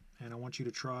 and I want you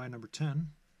to try number 10,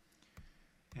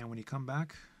 and when you come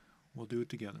back, we'll do it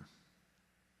together.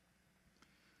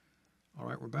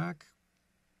 Alright, we're back.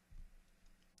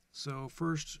 So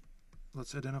first,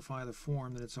 let's identify the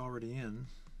form that it's already in,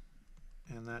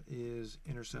 and that is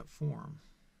intercept form.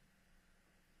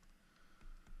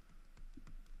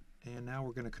 And now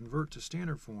we're going to convert to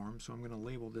standard form, so I'm going to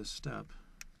label this step.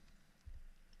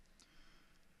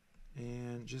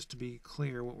 And just to be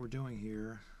clear what we're doing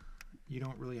here, you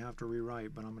don't really have to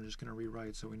rewrite, but I'm just going to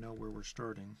rewrite so we know where we're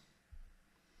starting.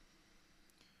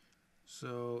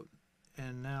 So,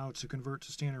 and now to convert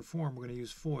to standard form, we're going to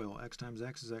use FOIL. X times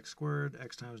x is x squared,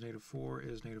 x times negative 4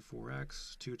 is negative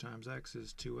 4x, 2 times x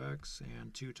is 2x,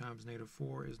 and 2 times negative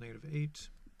 4 is negative 8.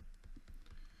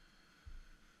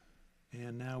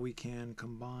 And now we can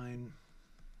combine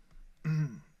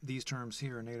these terms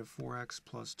here. Negative 4x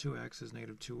plus 2x is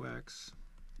negative 2x.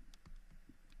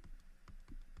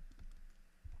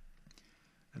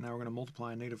 And now we're going to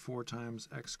multiply negative 4 times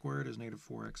x squared is negative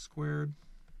 4x squared.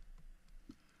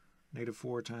 Negative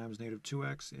 4 times negative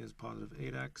 2x is positive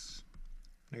 8x.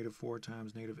 Negative 4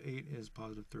 times negative 8 is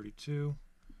positive 32.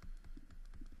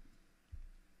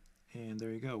 And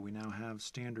there you go. We now have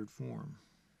standard form.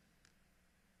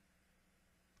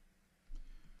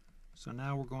 So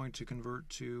now we're going to convert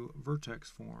to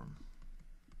vertex form.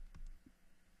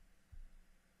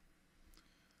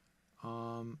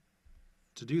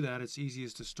 To do that, it's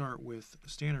easiest to start with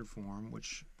standard form,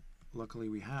 which luckily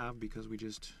we have because we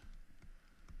just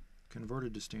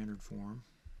converted to standard form.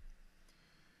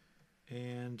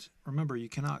 And remember, you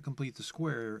cannot complete the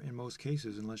square in most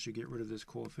cases unless you get rid of this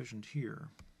coefficient here.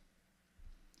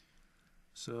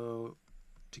 So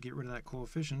to get rid of that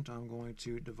coefficient, I'm going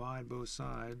to divide both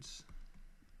sides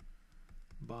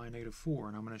by negative 4,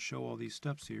 and I'm going to show all these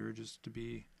steps here just to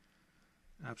be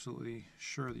absolutely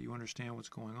sure that you understand what's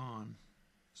going on.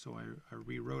 So I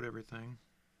rewrote everything,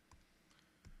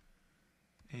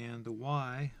 and the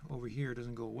y over here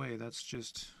doesn't go away. That's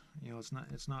just, you know,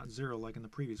 it's not 0 like in the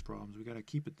previous problems. We got to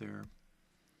keep it there.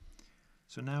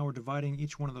 So now we're dividing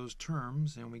each one of those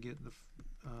terms, and we get the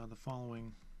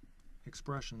following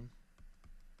expression.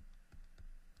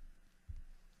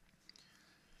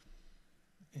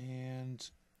 And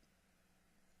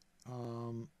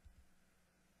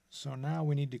so now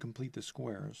we need to complete the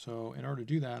square. So in order to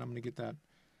do that, I'm going to get that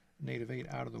negative 8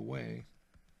 out of the way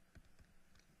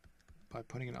by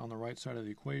putting it on the right side of the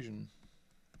equation.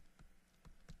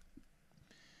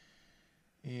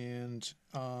 And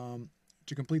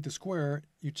to complete the square,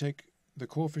 you take the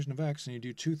coefficient of x and you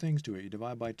do two things to it. You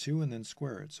divide by 2 and then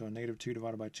square it. So negative 2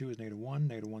 divided by 2 is negative 1.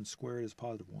 Negative 1 squared is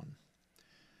positive 1.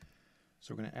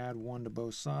 So we're going to add 1 to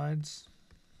both sides.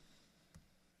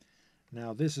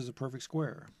 Now this is a perfect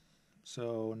square.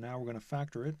 So now we're going to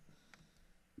factor it.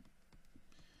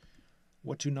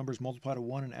 What two numbers multiply to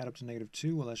 1 and add up to negative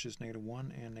 2? Well, that's just negative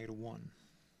 1 and negative 1.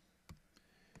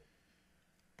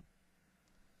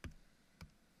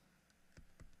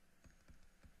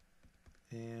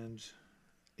 And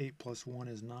 8 plus 1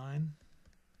 is 9.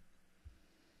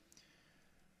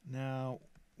 Now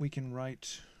we can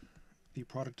write the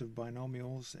product of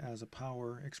binomials as a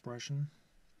power expression.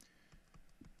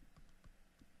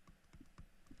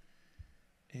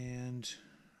 And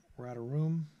we're out of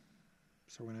room,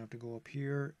 so we're going to have to go up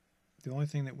here. The only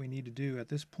thing that we need to do at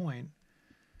this point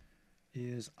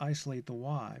is isolate the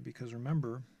y, because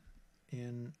remember,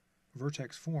 in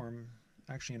vertex form,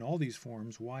 actually in all these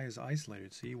forms, y is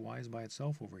isolated. See, y is by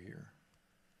itself over here.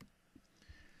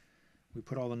 We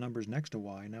put all the numbers next to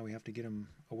y. Now we have to get them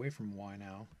away from y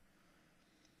now.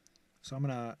 So I'm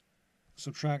going to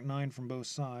subtract 9 from both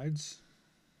sides.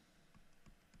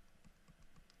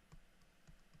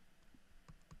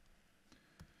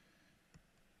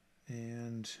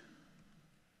 And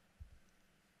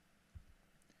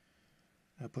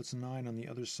that puts 9 on the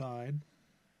other side.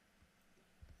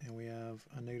 And we have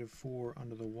a negative 4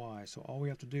 under the y. So all we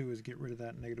have to do is get rid of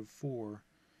that negative 4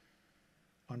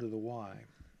 under the y.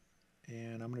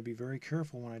 And I'm going to be very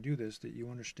careful when I do this that you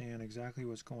understand exactly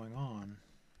what's going on.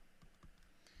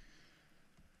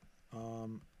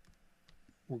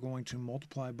 We're going to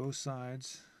multiply both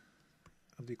sides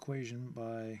of the equation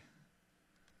by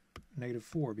negative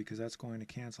 4 because that's going to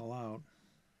cancel out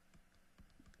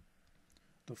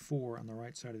the 4 on the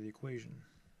right side of the equation.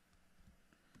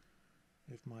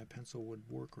 If my pencil would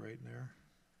work right there.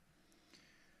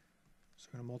 So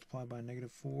I'm going to multiply by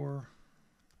negative 4,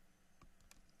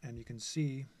 and you can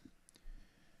see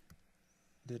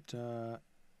that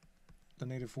the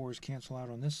negative 4's cancel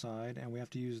out on this side, and we have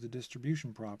to use the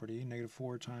distribution property. Negative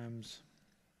 4 times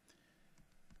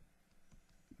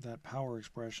that power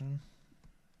expression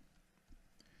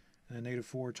And negative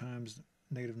 4 times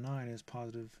negative 9 is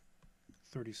positive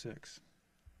 36.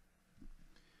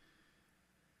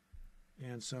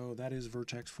 And so that is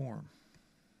vertex form.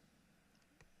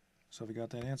 So if you got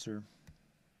that answer,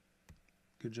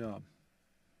 good job.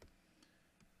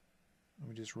 Let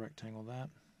me just rectangle that.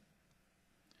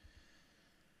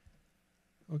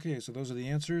 Okay, so those are the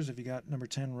answers. If you got number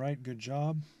 10 right, good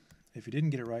job. If you didn't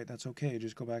get it right, that's okay.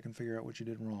 Just go back and figure out what you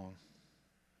did wrong.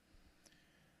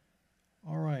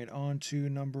 All right, on to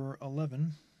number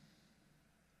 11.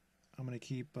 I'm going to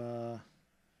keep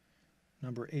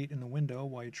number 8 in the window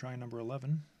while you try number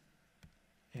 11.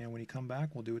 And when you come back,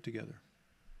 we'll do it together.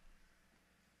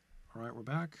 All right, we're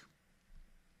back.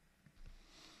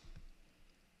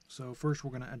 So first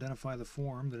we're going to identify the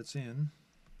form that it's in.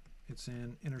 It's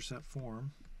in intercept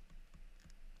form.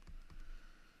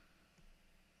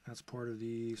 That's part of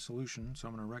the solution, so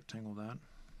I'm going to rectangle that.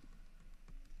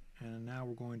 And now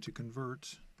we're going to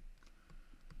convert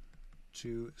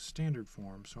to standard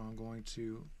form. So I'm going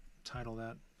to title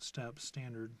that step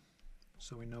standard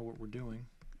so we know what we're doing.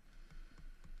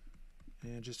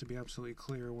 And just to be absolutely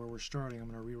clear where we're starting, I'm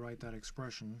going to rewrite that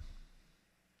expression.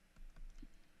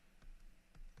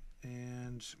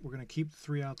 And we're going to keep the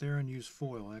 3 out there and use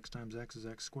FOIL. X times x is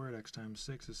x squared, x times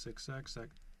 6 is 6x,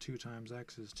 2 times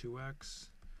x is 2x,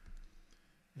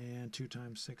 and 2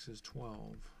 times 6 is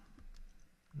 12.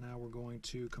 Now we're going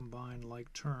to combine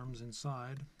like terms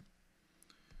inside.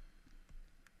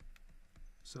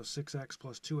 So 6x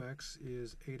plus 2x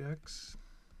is 8x.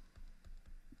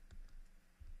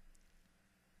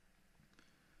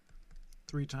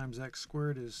 3 times x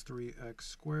squared is 3x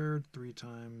squared. 3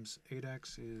 times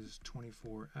 8x is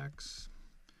 24x.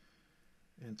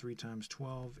 And 3 times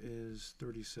 12 is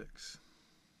 36.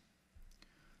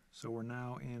 So we're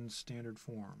now in standard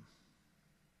form.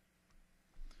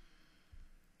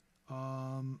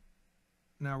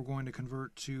 Now we're going to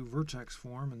convert to vertex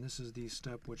form, and this is the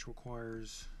step which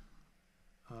requires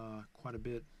quite a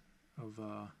bit of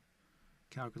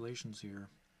calculations here.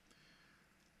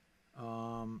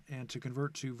 And to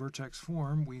convert to vertex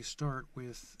form, we start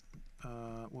with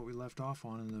what we left off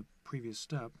on in the previous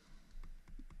step.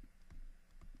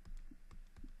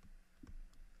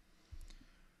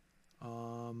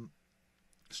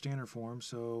 Standard form,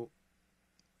 so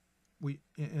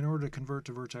in order to convert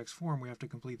to vertex form, we have to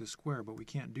complete the square, but we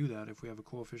can't do that if we have a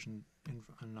coefficient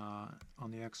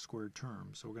on the x squared term.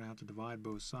 So we're going to have to divide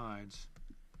both sides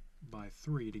by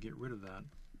 3 to get rid of that.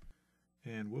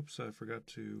 And whoops, I forgot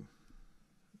to,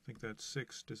 I think that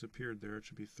 6 disappeared there. It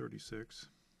should be 36.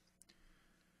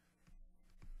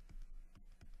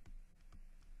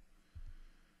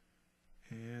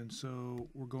 And so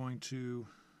we're going to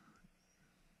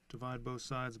divide both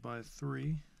sides by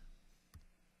 3.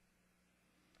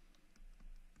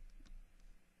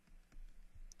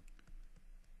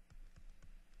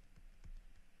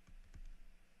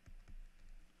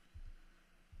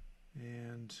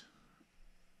 And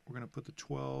we're going to put the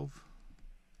 12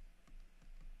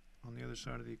 on the other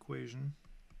side of the equation.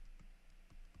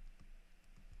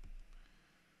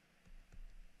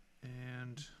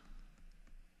 And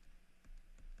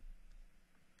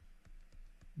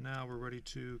now we're ready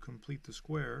to complete the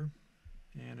square.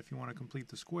 And if you want to complete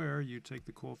the square, you take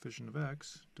the coefficient of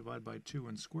x, divide by 2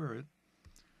 and square it.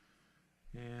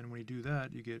 And when you do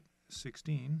that, you get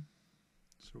 16.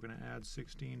 So we're going to add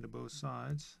 16 to both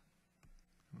sides.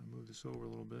 I'm going to move this over a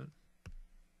little bit.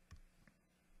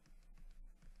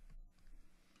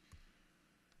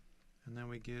 And then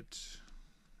we get,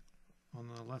 on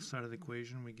the left side of the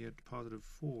equation, we get positive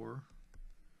 4.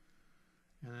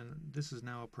 And then this is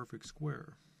now a perfect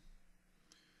square.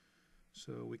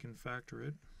 So we can factor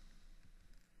it.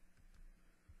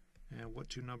 And what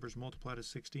two numbers multiply to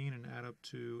 16 and add up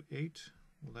to 8?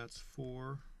 Well, that's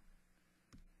 4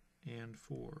 and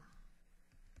 4.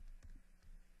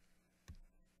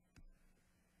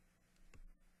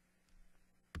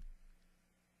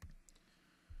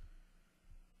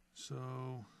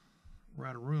 So we're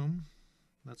out of room.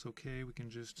 That's okay. We can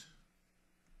just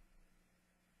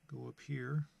go up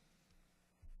here.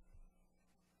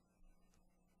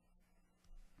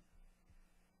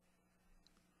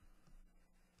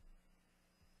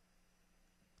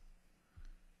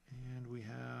 And we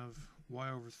have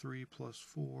y over 3 plus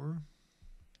 4.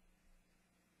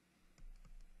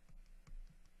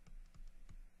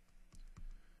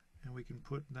 And we can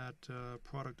put that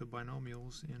product of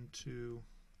binomials into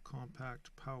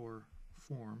compact power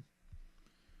form.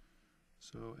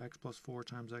 So x plus 4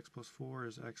 times x plus 4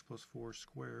 is x plus 4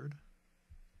 squared.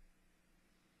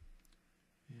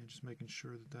 And just making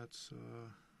sure that that's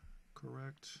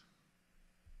correct.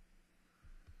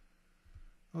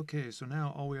 Okay, so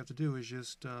now all we have to do is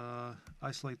just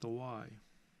isolate the y.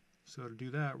 So to do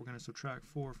that, we're going to subtract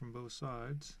 4 from both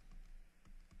sides.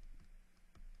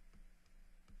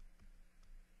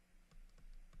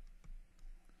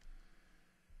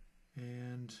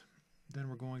 And then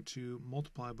we're going to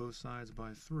multiply both sides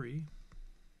by 3.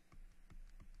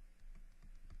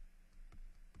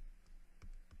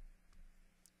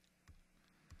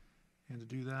 And to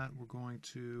do that, we're going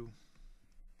to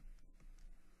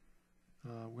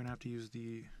have to use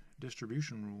the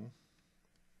distribution rule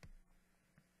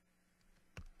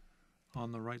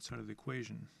on the right side of the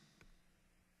equation.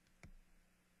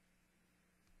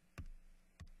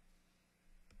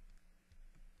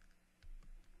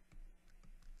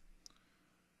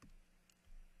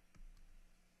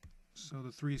 So the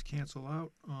 3's cancel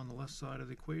out on the left side of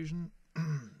the equation,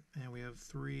 and we have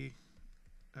 3x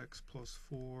plus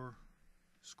 4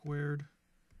 squared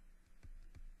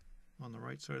on the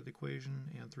right side of the equation,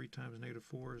 and 3 times negative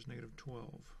 4 is negative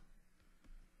 12.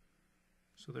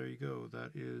 So there you go,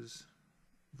 that is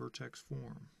vertex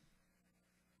form.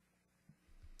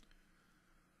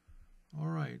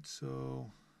 Alright, so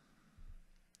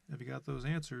if you got those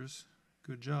answers,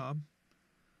 good job.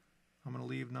 I'm going to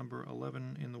leave number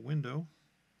 11 in the window,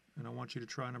 and I want you to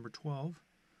try number 12,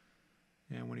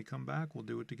 and when you come back, we'll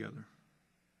do it together.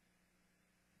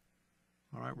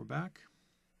 Alright, we're back.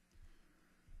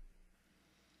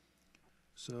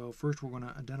 So first we're going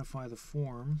to identify the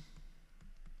form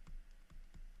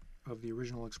of the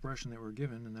original expression that we're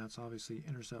given, and that's obviously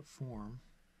intercept form.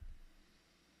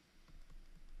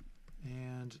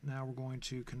 And now we're going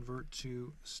to convert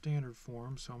to standard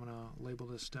form, so I'm going to label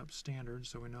this step standard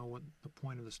so we know what the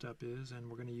point of the step is, and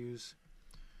we're going to use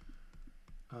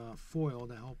FOIL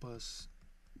to help us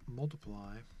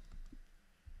multiply.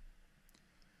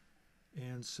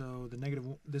 And so the negative,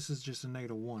 this is just a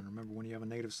negative 1. Remember, when you have a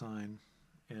negative sign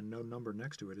and no number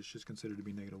next to it, it's just considered to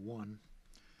be negative 1.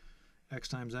 X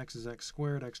times x is x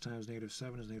squared, x times negative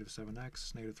 7 is negative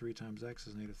 7x, negative 3 times x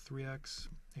is negative 3x,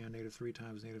 and negative 3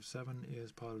 times negative 7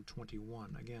 is positive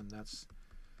 21. Again, that's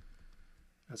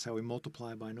how we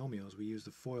multiply binomials. We use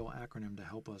the FOIL acronym to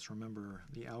help us remember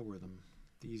the algorithm,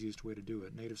 the easiest way to do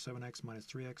it. Negative 7x minus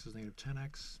 3x is negative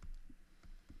 10x.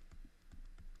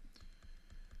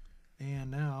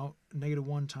 And now, negative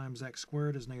 1 times x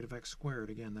squared is negative x squared.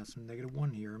 Again, that's negative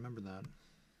 1 here, remember that.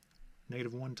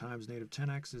 Negative 1 times negative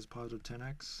 10x is positive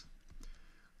 10x.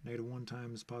 Negative 1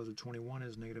 times positive 21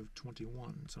 is negative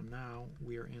 21. So now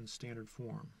we are in standard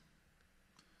form.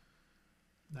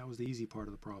 That was the easy part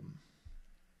of the problem.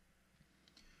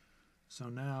 So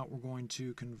now we're going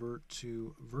to convert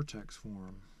to vertex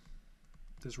form.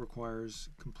 This requires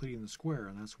completing the square,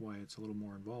 and that's why it's a little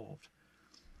more involved.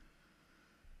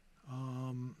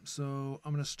 So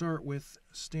I'm going to start with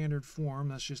standard form.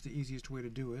 That's just the easiest way to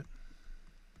do it.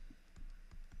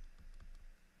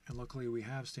 And luckily we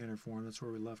have standard form. That's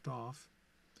where we left off.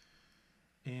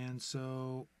 And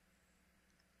so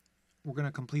we're going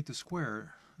to complete the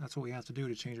square. That's what we have to do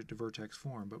to change it to vertex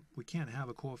form. But we can't have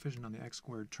a coefficient on the x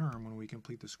squared term when we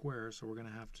complete the square, so we're going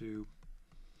to have to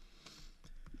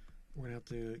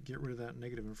get rid of that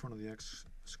negative in front of the x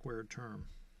squared term.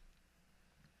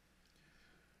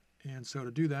 And so to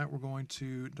do that, we're going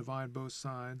to divide both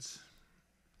sides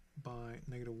by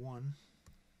negative 1.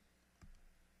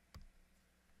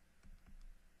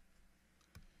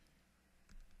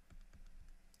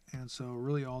 And so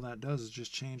really all that does is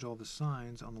just change all the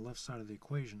signs on the left side of the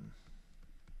equation.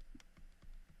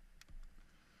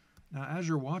 Now as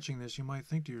you're watching this, you might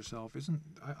think to yourself,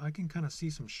 I can kind of see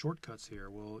some shortcuts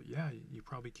here. Well, yeah, you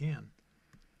probably can.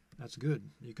 That's good.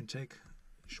 You can take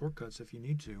shortcuts if you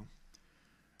need to.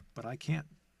 But I can't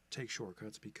take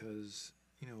shortcuts because,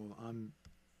 you know, I'm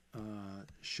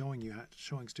showing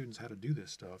students how to do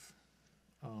this stuff.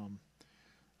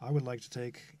 I would like to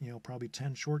take, you know, probably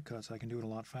 10 shortcuts. I can do it a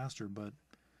lot faster, but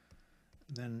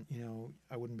then, you know,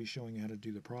 I wouldn't be showing you how to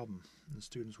do the problem, and the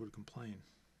students would complain.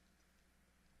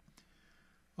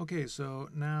 Okay, so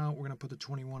now we're going to put the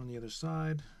 21 on the other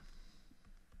side.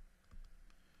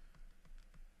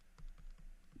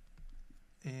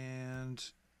 And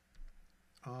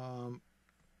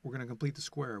we're going to complete the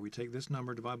square. We take this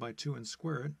number, divide by 2, and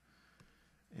square it,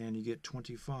 and you get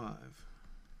 25.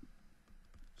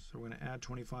 So we're going to add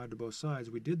 25 to both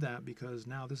sides. We did that because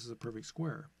now this is a perfect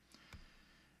square.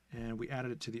 And we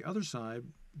added it to the other side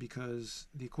because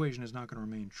the equation is not going to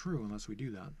remain true unless we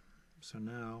do that. So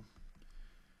now,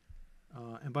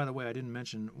 and by the way, I didn't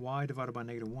mention y divided by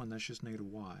negative 1, that's just negative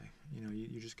y. You know,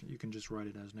 you can just write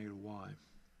it as negative y.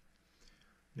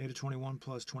 Negative 21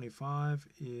 plus 25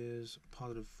 is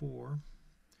positive 4.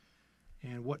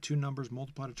 And what two numbers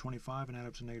multiply to 25 and add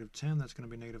up to -10? That's going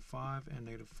to be -5 and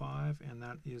 -5, and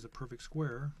that is a perfect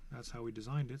square. That's how we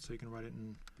designed it, so you can write it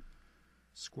in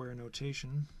square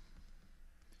notation.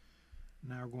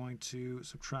 Now we're going to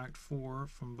subtract 4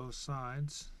 from both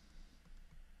sides.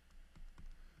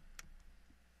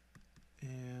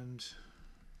 And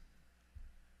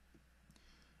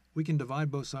we can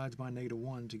divide both sides by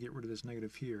 -1 to get rid of this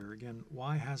negative here. Again,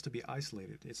 y has to be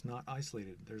isolated. It's not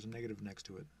isolated. There's a negative next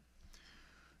to it.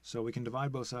 So we can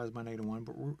divide both sides by -1,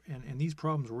 but in these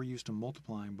problems we're used to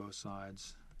multiplying both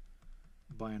sides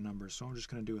by a number. So I'm just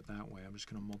going to do it that way. I'm just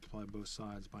going to multiply both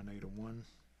sides by -1.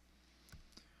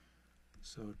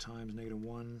 So times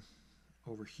 -1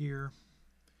 over here,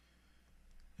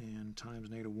 and times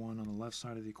 -1 on the left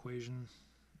side of the equation.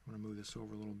 I'm going to move this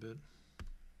over a little bit.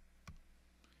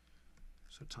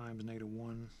 So times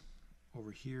 -1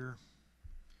 over here,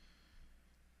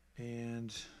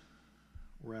 and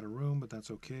we're out of room, but that's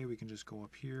okay. We can just go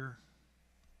up here.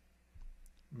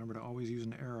 Remember to always use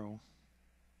an arrow.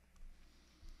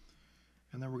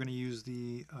 And then we're going to use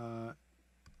the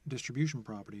distribution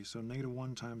property. So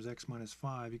 -1 times x minus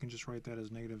 5, you can just write that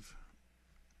as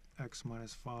 -x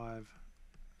minus 5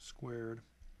 squared.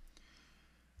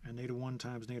 And -1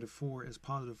 times -4 is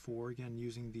 +4, again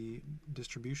using the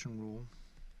distribution rule,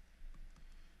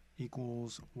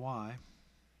 equals y.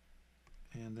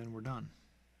 And then we're done.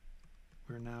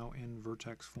 We're now in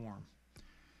vertex form.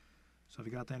 So if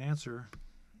you got that answer,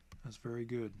 that's very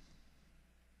good.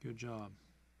 Good job.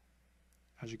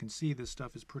 As you can see, this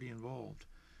stuff is pretty involved.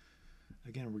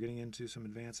 Again, we're getting into some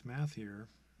advanced math here,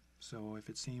 so if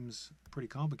it seems pretty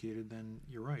complicated, then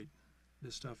you're right.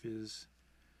 This stuff is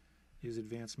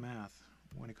advanced math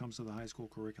when it comes to the high school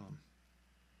curriculum.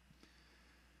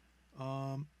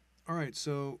 Alright,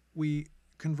 so we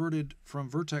converted from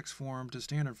vertex form to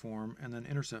standard form and then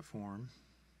intercept form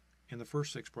in the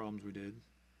first 6 problems we did.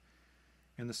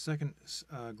 In the second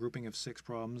grouping of 6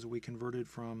 problems, we converted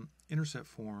from intercept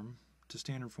form to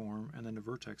standard form and then to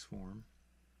vertex form.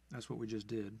 That's what we just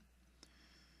did.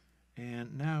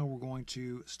 And now we're going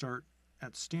to start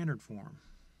at standard form.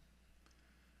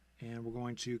 And we're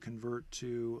going to convert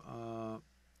to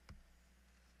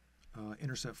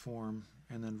intercept form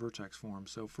and then vertex form.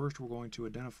 So first we're going to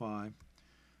identify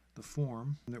the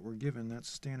form that we're given. That's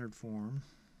standard form.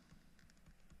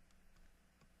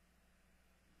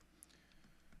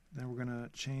 Then we're going to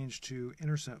change to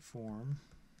intercept form.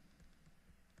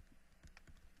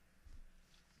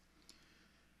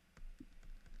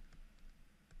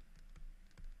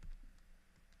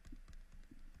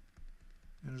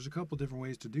 And there's a couple different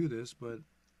ways to do this, but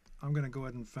I'm going to go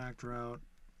ahead and factor out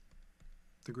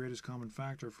the greatest common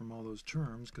factor from all those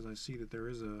terms because I see that there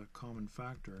is a common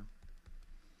factor.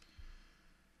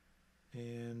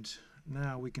 And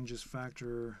now we can just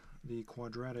factor the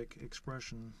quadratic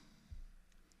expression.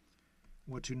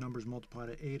 What two numbers multiply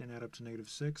to 8 and add up to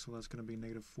 -6? Well, that's going to be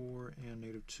 -4 and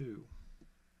 -2.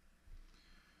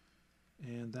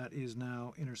 And that is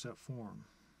now intercept form.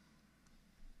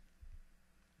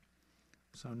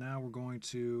 So now we're going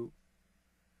to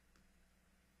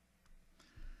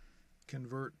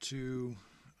convert to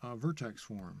vertex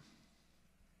form.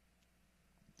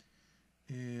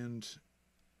 And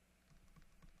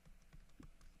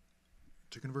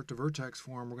to convert to vertex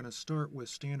form, we're going to start with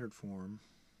standard form.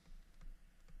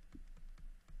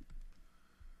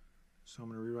 So I'm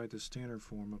going to rewrite the standard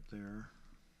form up there.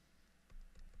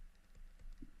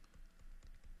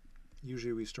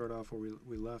 Usually we start off where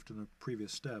we left in the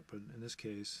previous step, but in this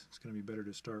case it's going to be better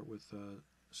to start with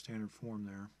standard form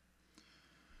there.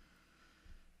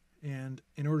 And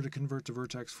in order to convert to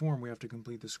vertex form, we have to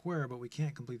complete the square, but we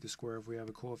can't complete the square if we have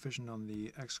a coefficient on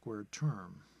the x squared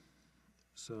term.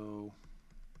 So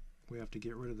we have to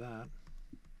get rid of that.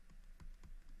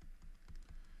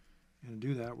 And to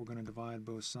do that, we're going to divide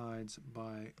both sides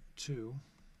by 2.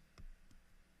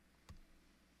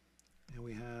 And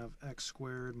we have x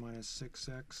squared minus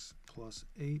 6x plus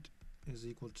 8 is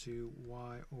equal to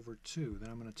y over 2. Then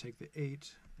I'm going to take the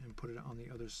 8 and put it on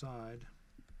the other side.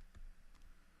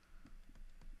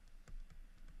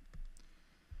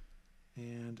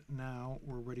 And now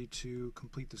we're ready to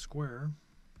complete the square.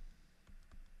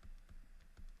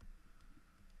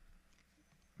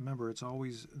 Remember, it's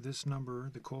always this number,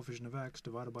 the coefficient of x,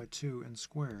 divided by 2 and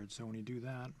squared. So when you do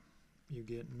that, you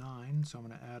get 9. So I'm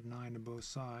going to add 9 to both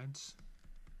sides.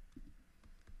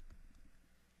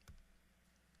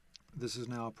 This is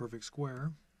now a perfect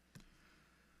square.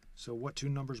 So what two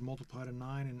numbers multiply to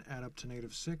 9 and add up to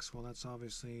 -6? Well, that's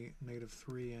obviously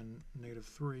 -3 and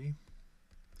 -3.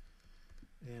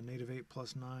 And -8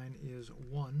 plus 9 is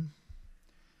 1.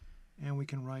 And we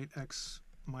can write x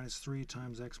minus 3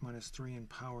 times x minus 3 in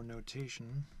power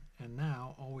notation. And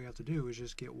now all we have to do is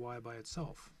just get y by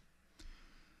itself.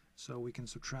 So we can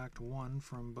subtract 1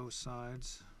 from both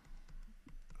sides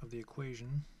of the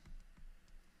equation.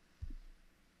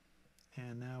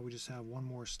 And now we just have one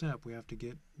more step. We have to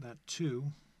get that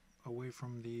 2 away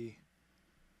from the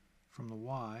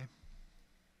y.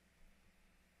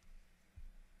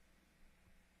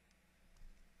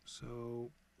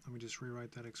 So let me just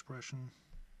rewrite that expression.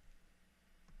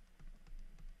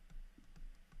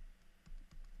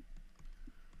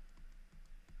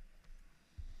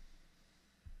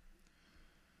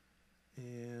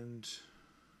 And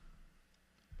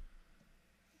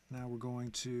now we're going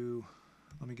to,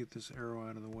 let me get this arrow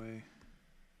out of the way.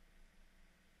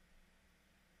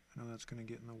 I know that's going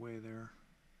to get in the way there.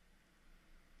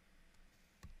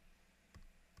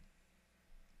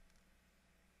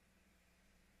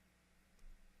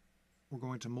 We're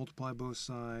going to multiply both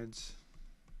sides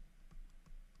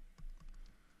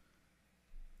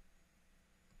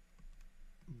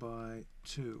by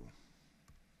 2.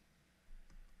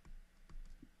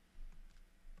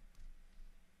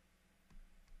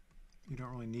 You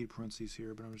don't really need parentheses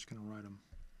here, but I'm just going to write them.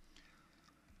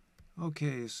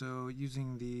 Okay, so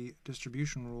using the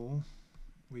distribution rule,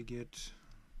 we get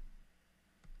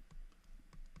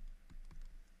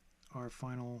our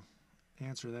final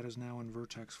answer. That is now in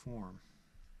vertex form.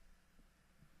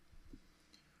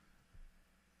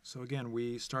 So again,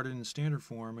 we started in standard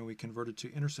form and we converted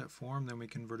to intercept form, then we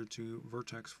converted to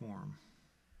vertex form.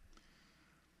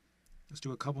 Let's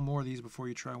do a couple more of these before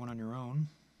you try one on your own.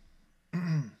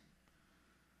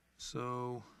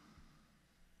 So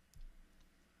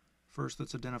first,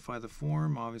 let's identify the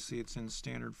form. Obviously, it's in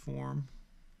standard form.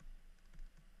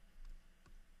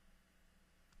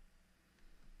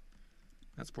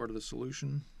 That's part of the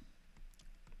solution.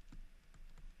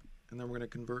 And then we're going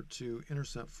to convert to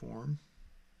intercept form.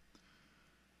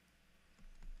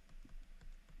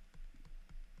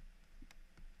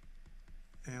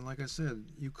 And like I said,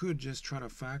 you could just try to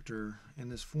factor in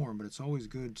this form, but it's always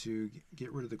good to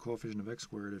get rid of the coefficient of x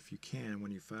squared if you can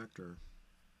when you factor,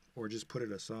 or just put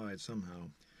it aside somehow.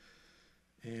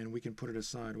 And we can put it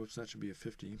aside, whoops, that should be a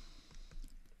 50.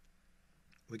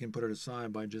 We can put it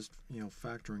aside by just,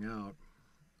 factoring out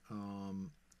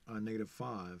a negative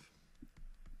 5.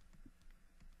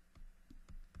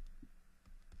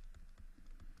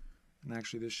 And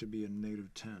actually this should be a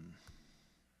negative 10.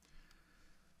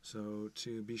 So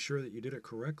to be sure that you did it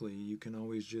correctly, you can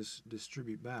always just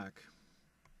distribute back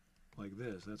like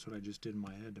this. That's what I just did in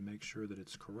my head to make sure that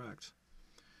it's correct.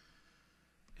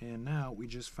 And now we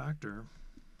just factor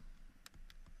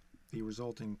the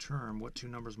resulting term. What two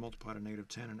numbers multiply to negative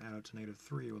 10 and add up to negative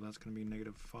 3? Well, that's going to be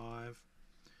negative 5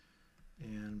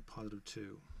 and positive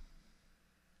 2.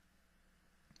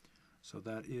 So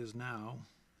that is now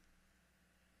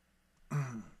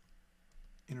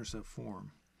intercept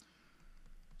form.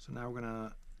 So now we're going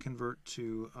to convert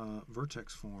to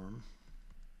vertex form.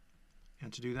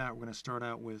 And to do that, we're going to start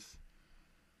out with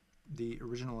the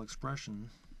original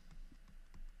expression.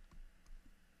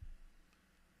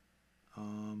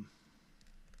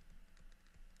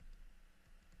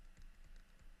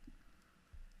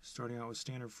 Starting out with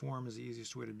standard form is the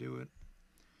easiest way to do it.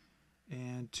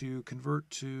 And to convert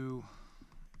to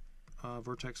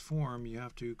vertex form, you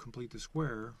have to complete the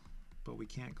square, but we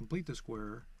can't complete the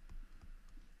square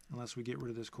unless we get rid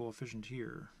of this coefficient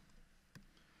here.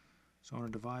 So I'm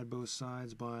going to divide both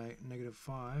sides by negative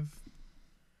 5.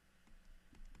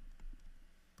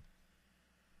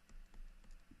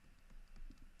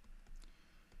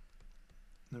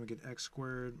 Then we get x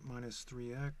squared minus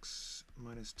 3x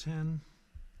minus 10.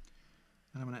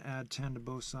 And I'm going to add 10 to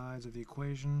both sides of the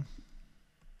equation.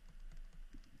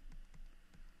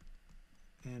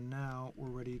 And now we're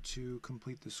ready to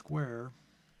complete the square.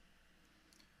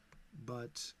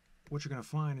 But what you're going to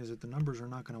find is that the numbers are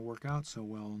not going to work out so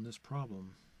well in this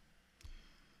problem.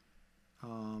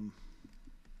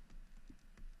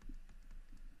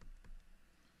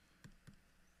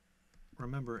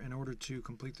 Remember, in order to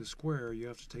complete the square, you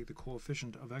have to take the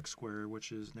coefficient of x squared,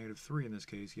 which is negative 3 in this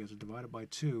case. You have to divide it by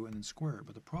 2 and then square it.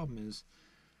 But the problem is,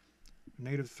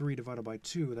 negative 3 divided by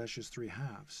 2, that's just 3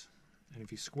 halves. And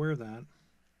if you square that,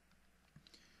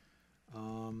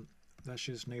 that's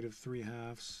just negative 3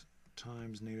 halves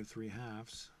times negative 3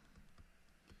 halves.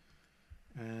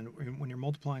 And when you're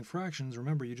multiplying fractions,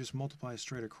 remember, you just multiply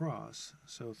straight across.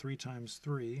 So 3 times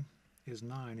 3 is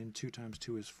 9, and 2 times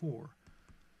 2 is 4.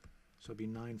 So it'd be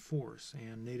 9/4,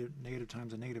 and negative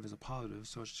times a negative is a positive,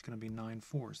 so it's just going to be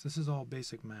 9/4. This is all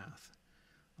basic math.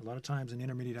 A lot of times in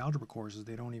intermediate algebra courses,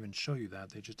 they don't even show you that.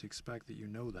 They just expect that you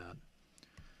know that,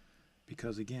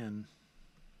 because again,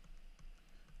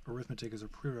 arithmetic is a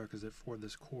prerequisite for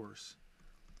this course.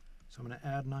 So I'm going to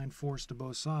add 9/4 to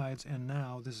both sides, and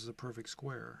now this is a perfect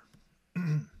square.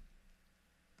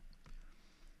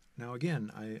 Now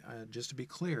again, just to be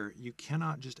clear, you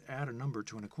cannot just add a number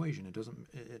to an equation.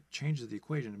 It changes the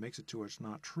equation. It makes it to where it's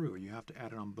not true. You have to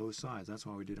add it on both sides. That's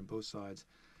why we did it on both sides.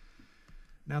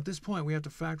 Now at this point, we have to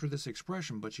factor this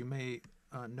expression, but you may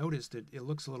notice that it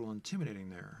looks a little intimidating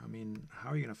there. I mean, how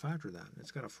are you going to factor that?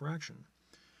 It's got a fraction.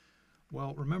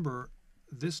 Well, remember,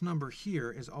 this number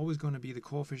here is always going to be the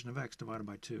coefficient of x divided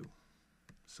by 2.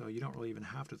 So you don't really even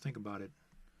have to think about it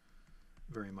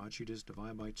very much. You just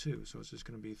divide by 2. So it's just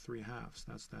going to be 3/2.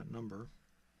 That's that number.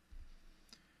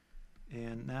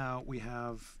 And now we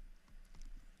have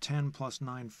 10 plus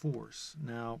 9/4.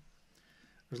 Now,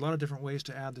 there's a lot of different ways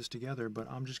to add this together, but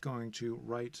I'm just going to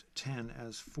write 10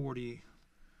 as 40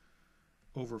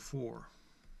 over 4.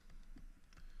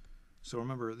 So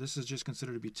remember, this is just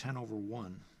considered to be 10 over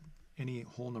 1. Any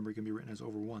whole number can be written as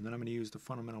over 1. Then I'm going to use the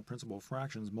fundamental principle of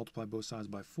fractions, multiply both sides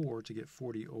by 4 to get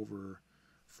 40 over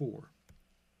 4.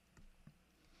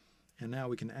 And now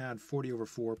we can add 40 over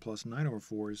 4 plus 9 over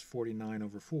 4 is 49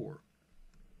 over 4.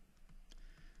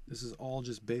 This is all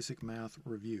just basic math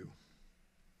review.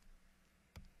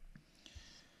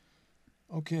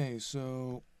 Okay,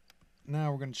 so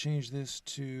now we're going to change this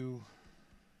to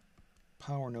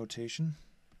power notation.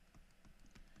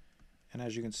 And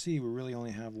as you can see, we really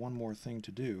only have one more thing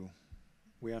to do.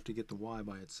 We have to get the y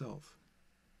by itself.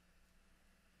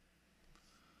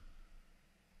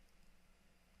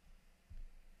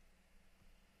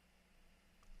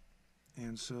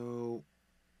 And so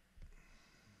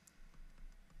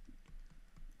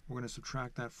we're going to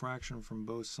subtract that fraction from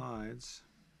both sides.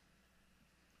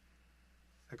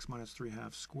 X minus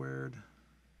 3/2 squared.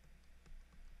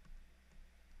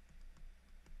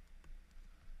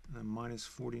 And then minus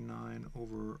 49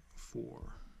 over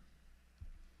 4.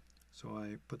 So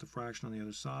I put the fraction on the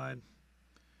other side.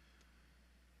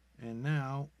 And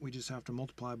now we just have to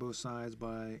multiply both sides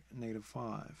by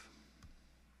 -5.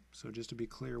 So just to be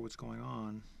clear what's going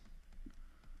on,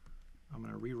 I'm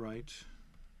going to rewrite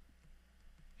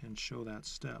and show that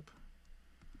step.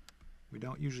 We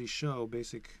don't usually show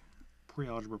basic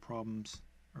pre-algebra problems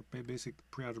or basic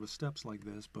pre-algebra steps like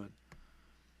this, but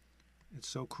it's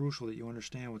so crucial that you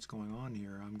understand what's going on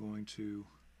here. I'm going to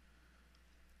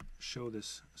show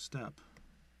this step.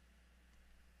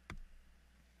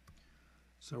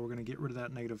 So we're going to get rid of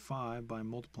that -5 by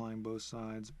multiplying both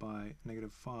sides by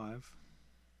 -5.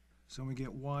 So we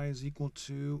get y is equal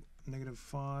to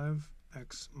 -5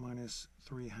 x minus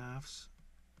 3/2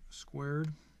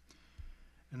 squared.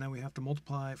 And then we have to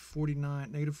multiply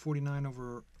 -49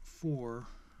 over 4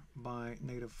 by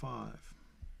 -5.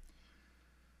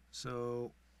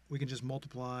 So we can just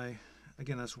multiply,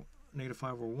 again, that's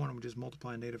 -5 over 1, and we just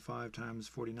multiply -5 times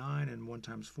 49 and 1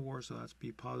 times 4, so that's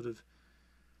be positive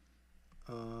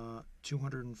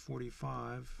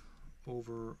 245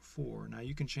 over 4. Now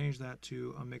you can change that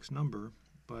to a mixed number,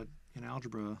 but in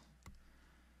algebra,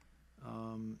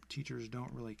 teachers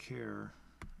don't really care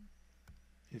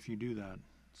if you do that.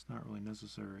 It's not really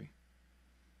necessary.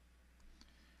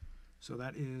 So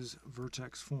that is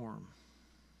vertex form.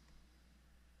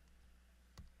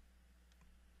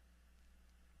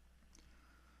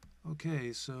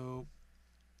 Okay, so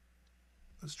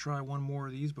let's try one more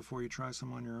of these before you try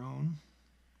some on your own.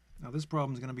 Now this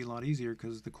problem is going to be a lot easier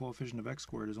because the coefficient of x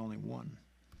squared is only 1.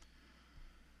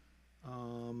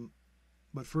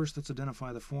 But first let's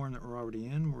identify the form that we're already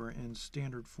in. We're in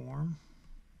standard form.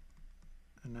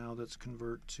 And now let's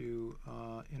convert to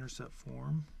intercept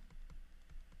form.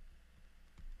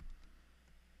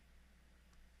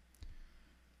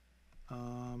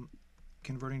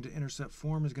 Converting to intercept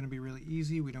form is going to be really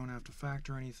easy. We don't have to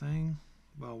factor anything.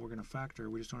 Well, we're going to factor.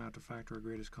 We just don't have to factor a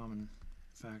greatest common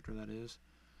factor, that is.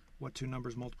 What two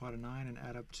numbers multiply to 9 and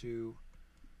add up to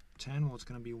 10? Well, it's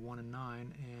going to be 1 and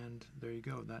 9, and there you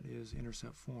go. That is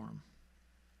intercept form.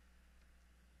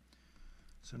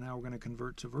 So now we're going to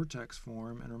convert to vertex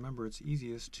form, and remember, it's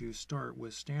easiest to start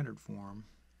with standard form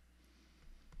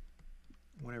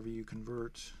whenever you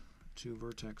convert to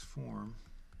vertex form.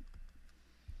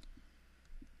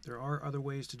 There are other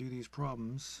ways to do these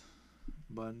problems,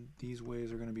 but these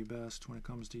ways are going to be best when it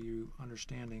comes to you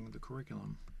understanding the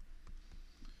curriculum.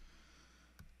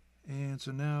 And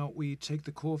so now we take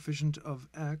the coefficient of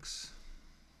x,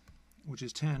 which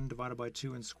is 10, divided by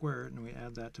 2 and square it, and we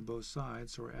add that to both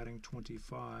sides, so we're adding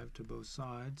 25 to both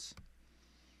sides.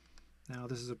 Now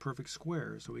this is a perfect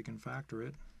square, so we can factor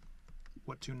it.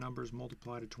 What two numbers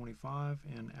multiply to 25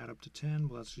 and add up to 10?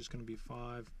 Well, that's just going to be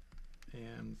 5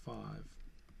 and 5.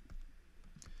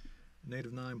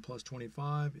 Negative 9 plus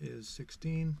 25 is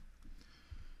 16.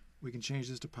 We can change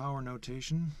this to power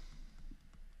notation.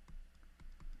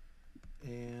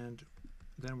 And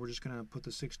then we're just going to put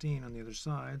the 16 on the other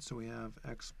side. So we have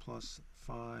x plus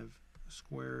 5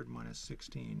 squared minus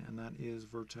 16. And that is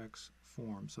vertex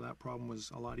form. So that problem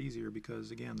was a lot easier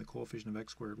because, again, the coefficient of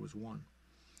x squared was 1.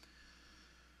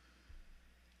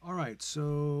 All right,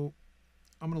 so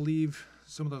I'm going to leave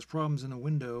some of those problems in the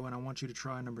window, and I want you to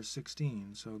try number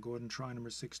 16. So go ahead and try number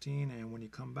 16, and when you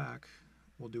come back,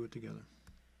 we'll do it together.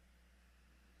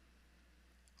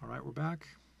 All right, we're back.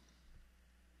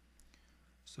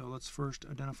 So let's first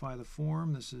identify the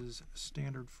form. This is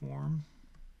standard form.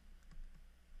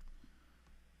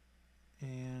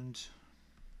 And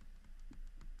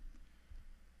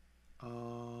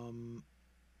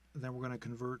then we're going to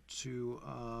convert to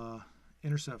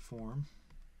intercept form.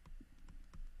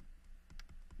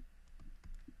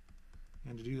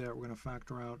 And to do that, we're going to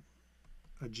factor out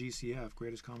a GCF,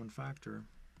 greatest common factor.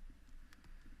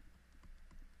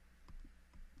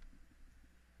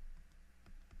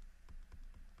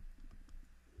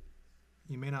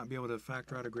 You may not be able to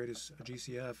factor out a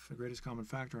GCF, a greatest common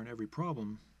factor, in every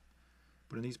problem,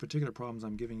 but in these particular problems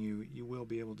I'm giving you, you will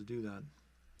be able to do that.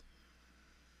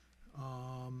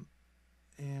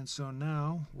 And so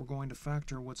now we're going to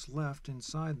factor what's left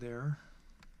inside there.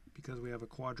 Because we have a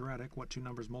quadratic, what two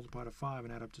numbers multiply to 5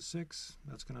 and add up to 6?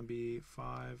 That's going to be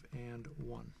 5 and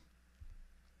 1.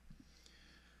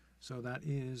 So that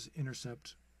is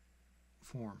intercept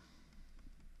form.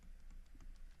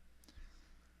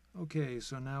 Okay,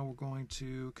 so now we're going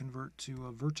to convert to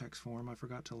a vertex form. I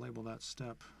forgot to label that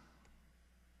step.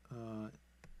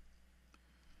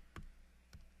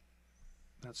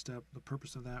 The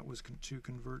purpose of that was to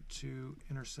convert to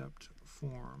intercept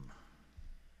form.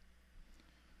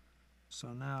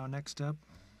 So now, next step,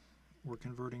 we're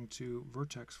converting to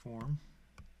vertex form.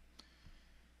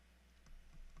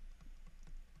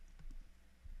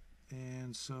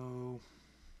 And so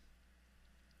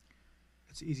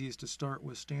it's easiest to start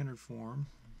with standard form.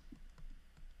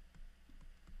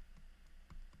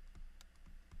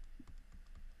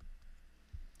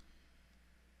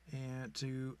 And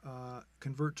to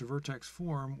convert to vertex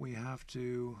form, we have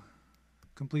to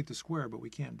complete the square, but we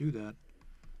can't do that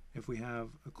if we have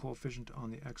a coefficient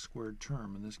on the x squared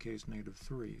term, in this case negative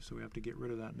 3. So we have to get rid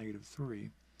of that negative 3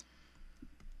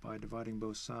 by dividing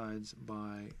both sides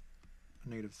by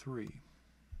negative 3.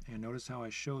 And notice how I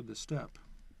showed the step.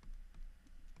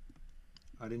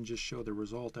 I didn't just show the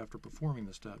result after performing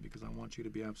the step because I want you to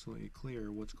be absolutely clear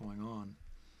what's going on.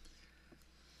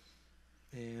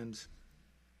 And,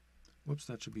 whoops,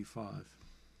 that should be 5.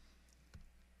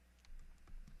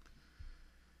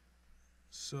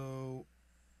 So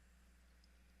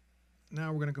now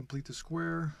we're going to complete the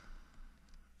square.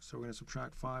 So we're going to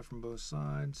subtract 5 from both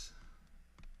sides.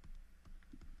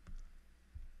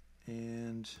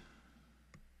 And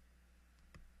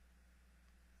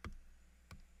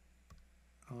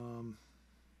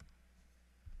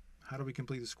how do we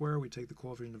complete the square? We take the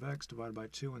coefficient of x divided by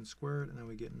 2 and square it, and then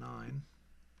we get 9.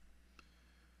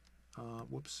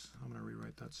 Whoops, I'm going to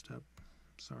rewrite that step.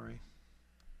 Sorry.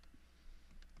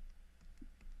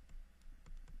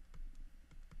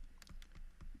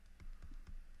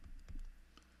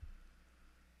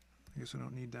 I guess I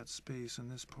don't need that space in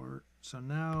this part. So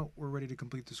now we're ready to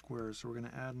complete the square. So we're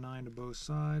going to add 9 to both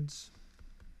sides.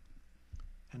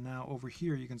 And now over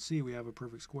here you can see we have a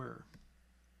perfect square.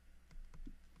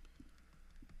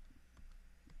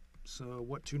 So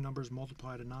what two numbers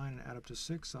multiply to 9 and add up to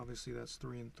 6? Obviously that's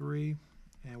 3 and 3.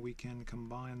 And we can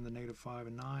combine the negative 5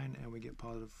 and 9 and we get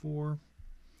positive 4.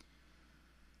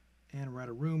 And we're out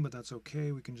of room, but that's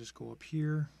okay. We can just go up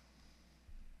here.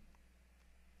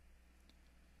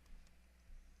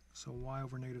 So y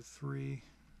over negative 3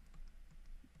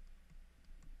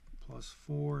 plus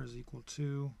 4 is equal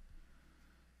to,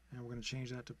 and we're going to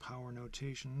change that to power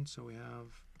notation. So we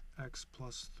have x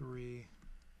plus 3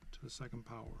 to the second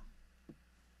power.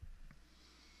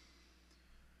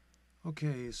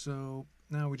 Okay, so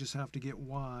now we just have to get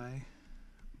y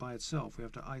by itself. We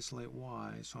have to isolate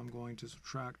y. So I'm going to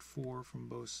subtract 4 from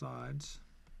both sides.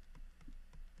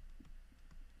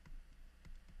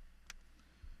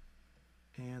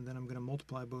 And then I'm going to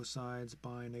multiply both sides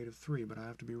by negative 3, but I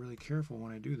have to be really careful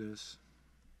when I do this.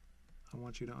 I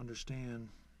want you to understand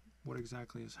what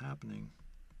exactly is happening.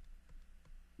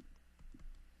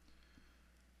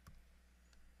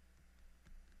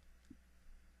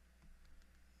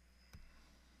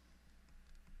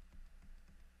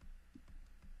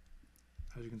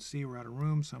 As you can see, we're out of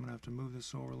room, so I'm going to have to move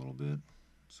this over a little bit.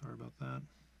 Sorry about that.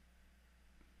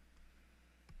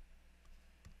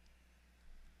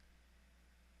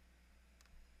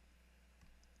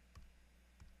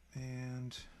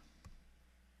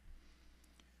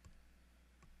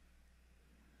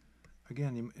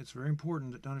 again, it's very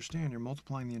important to understand you're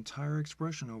multiplying the entire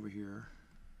expression over here.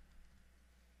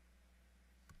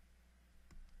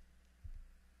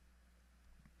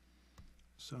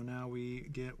 So now we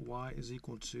get y is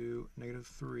equal to negative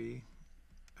 3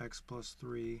 x plus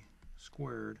 3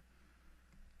 squared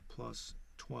plus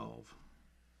 12.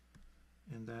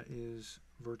 And that is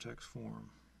vertex form.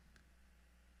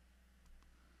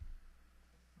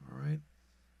 All right.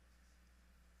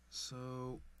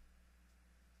 So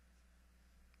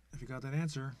if you got that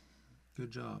answer,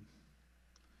 good job.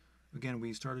 Again,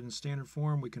 we started in standard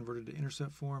form, we converted to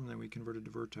intercept form, then we converted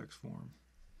to vertex form.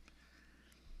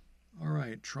 All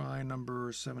right, try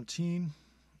number 17,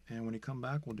 and when you come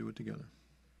back, we'll do it together.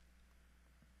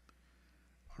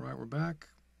 All right, we're back.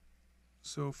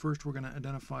 So first we're going to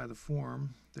identify the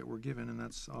form that we're given, and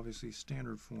that's obviously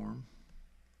standard form.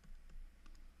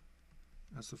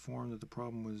 That's the form that the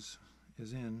problem is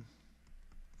in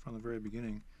from the very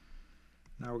beginning.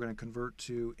 Now we're going to convert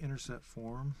to intercept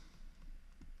form,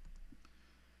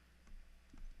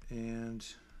 and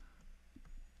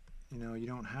you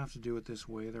don't have to do it this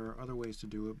way. There are other ways to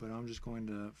do it, but I'm just going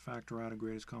to factor out a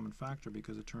greatest common factor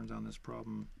because it turns out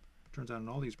in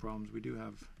all these problems we do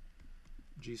have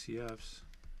GCFs,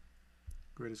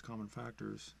 greatest common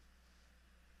factors.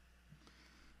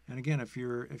 And again, if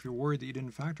you're worried that you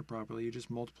didn't factor properly, you just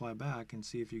multiply back and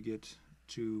see if you get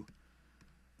to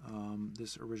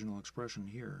this original expression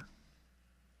here.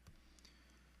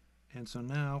 And so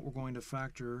now we're going to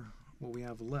factor what we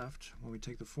have left when we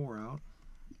take the 4 out.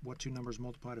 What two numbers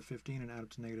multiply to 15 and add up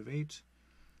to negative 8?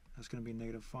 That's going to be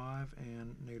negative 5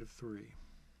 and negative 3.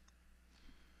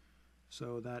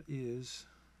 So that is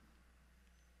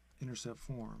intercept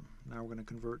form. Now we're going to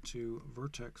convert to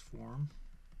vertex form.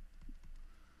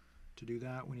 To do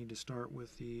that, we need to start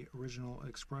with the original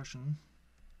expression.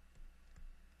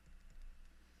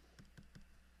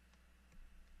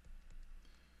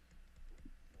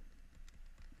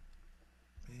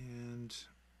 And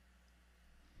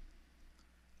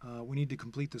we need to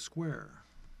complete the square.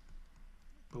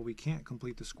 But we can't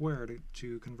complete the square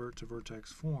to convert to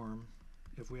vertex form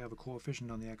if we have a coefficient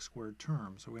on the x squared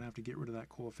term. So we're going to have to get rid of that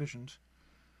coefficient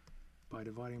by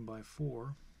dividing by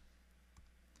 4.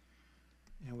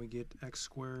 And we get x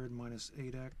squared minus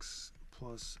 8x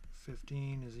plus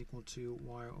 15 is equal to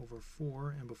y over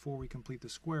 4. And before we complete the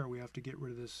square, we have to get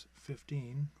rid of this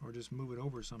 15, or just move it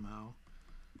over somehow.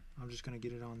 I'm just going to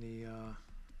get it on the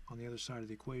other side of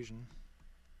the equation.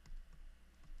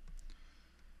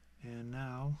 And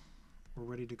now we're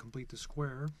ready to complete the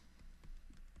square.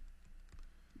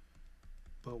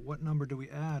 But what number do we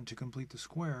add to complete the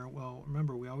square? Well,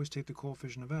 remember, we always take the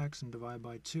coefficient of x and divide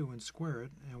by 2 and square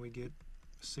it, and we get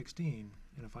 16.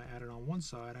 And if I add it on one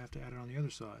side, I have to add it on the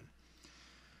other side.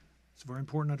 It's very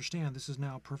important to understand this is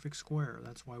now a perfect square.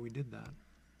 That's why we did that.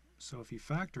 So if you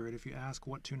factor it, if you ask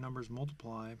what two numbers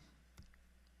multiply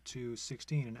to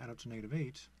 16 and add up to negative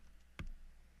 8,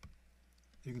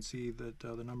 you can see that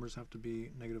the numbers have to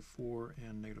be negative 4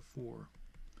 and negative 4.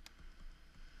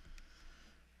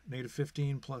 Negative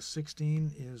 15 plus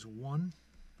 16 is 1.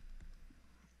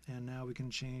 And now we can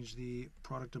change the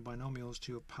product of binomials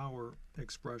to a power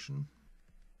expression.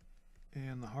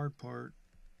 And the hard part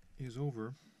is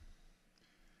over.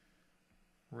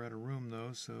 We're out of room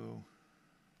though, so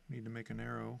we need to make an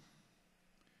arrow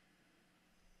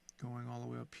going all the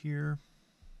way up here.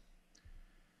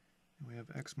 And we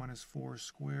have x minus 4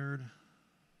 squared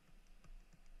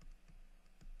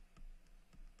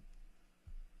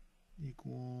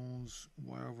equals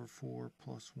y over 4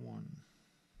 plus 1.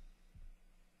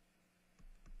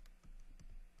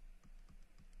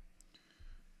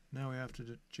 Now we have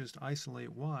to just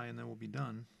isolate y and then we'll be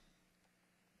done.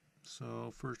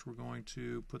 So first we're going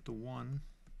to put the 1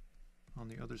 on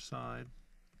the other side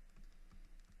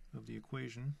of the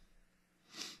equation.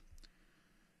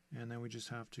 And then we just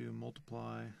have to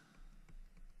multiply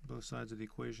both sides of the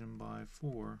equation by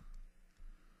 4.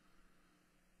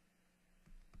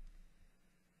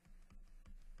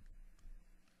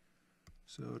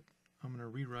 So I'm going to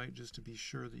rewrite just to be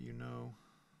sure that you know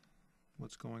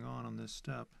what's going on this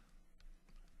step.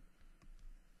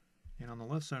 And on the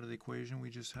left side of the equation, we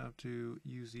just have to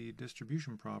use the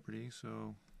distribution property.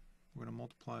 So we're going to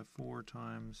multiply 4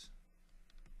 times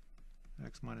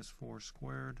x minus 4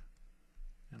 squared,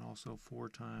 and also 4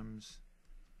 times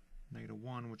negative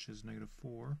 1, which is negative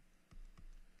 4.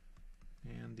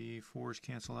 And the 4's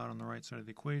cancel out on the right side of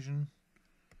the equation,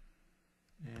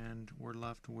 and we're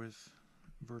left with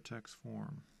vertex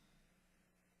form.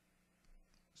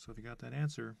 So if you got that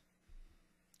answer,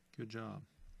 good job.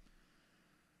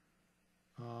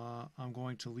 I'm I'm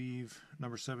going to leave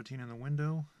number 17 in the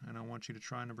window, and I want you to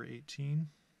try number 18.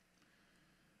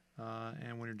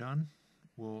 And when you're done,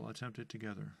 we'll attempt it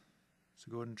together.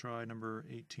 So go ahead and try number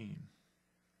 18.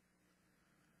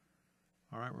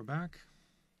 All right, we're back.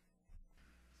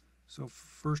 So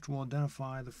first we'll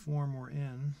identify the form we're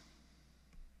in.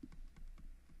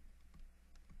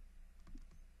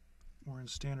 We're in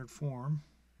standard form,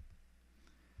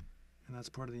 and that's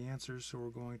part of the answer, so we're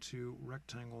going to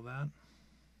rectangle that.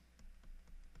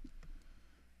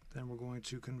 Then we're going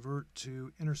to convert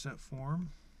to intercept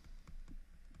form.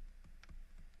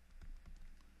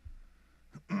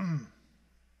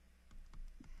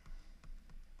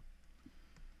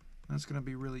 That's going to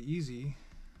be really easy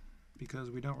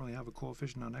because we don't really have a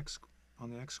coefficient on the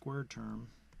x squared term.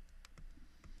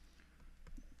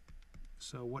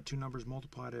 So what two numbers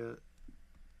multiply to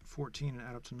 14 and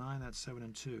add up to 9? That's 7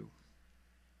 and 2.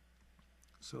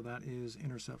 So that is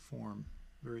intercept form.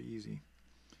 Very easy.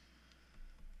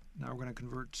 Now we're going to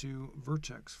convert to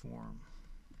vertex form.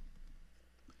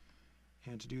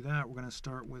 And to do that, we're going to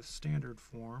start with standard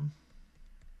form.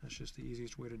 That's just the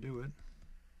easiest way to do it.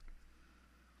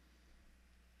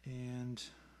 And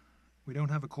we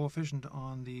don't have a coefficient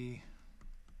on the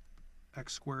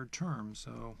x squared term,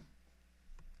 so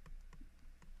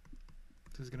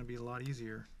this is going to be a lot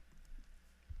easier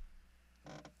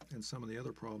than some of the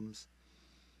other problems.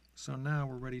 So now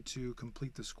we're ready to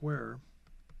complete the square.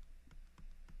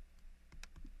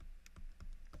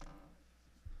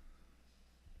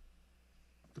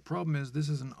 The problem is this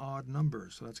is an odd number,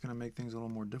 so that's going to make things a little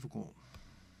more difficult.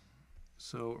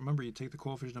 So remember, you take the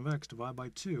coefficient of x, divide by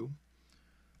 2.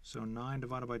 So 9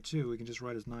 divided by 2, we can just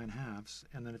write as 9/2.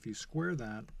 And then if you square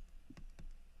that,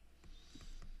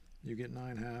 you get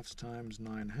 9/2 times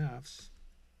 9/2.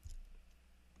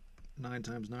 9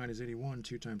 times 9 is 81.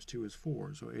 2 times 2 is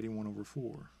 4. So 81 over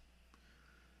 4.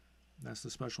 That's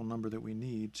the special number that we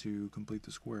need to complete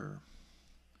the square.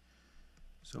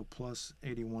 So plus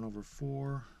 81 over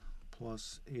 4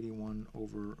 plus 81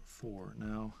 over 4.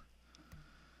 Now,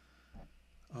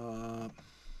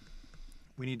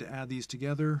 we need to add these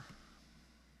together.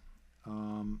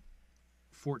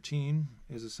 14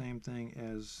 is the same thing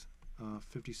as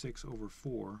 56 over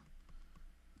 4.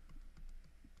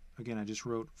 Again, I just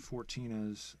wrote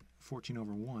 14 as 14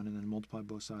 over 1 and then multiply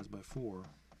both sides by 4.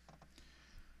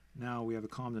 Now we have a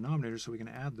common denominator, so we can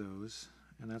add those,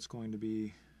 and that's going to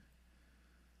be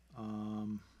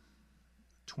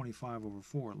 25 over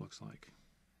 4, it looks like.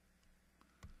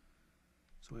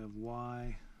 So we have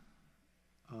y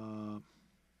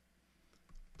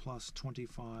plus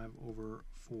 25 over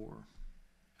 4.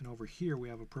 And over here we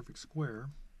have a perfect square.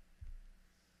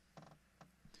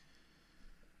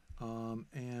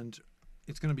 And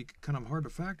it's going to be kind of hard to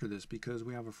factor this because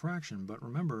we have a fraction. But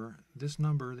remember, this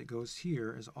number that goes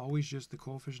here is always just the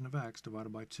coefficient of x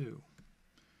divided by 2.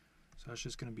 So that's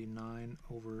just going to be 9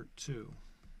 over 2.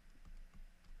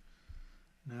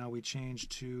 Now we change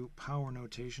to power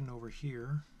notation over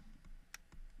here.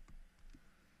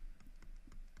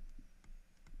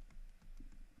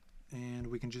 And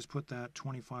we can just put that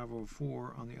 25 over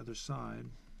 4 on the other side.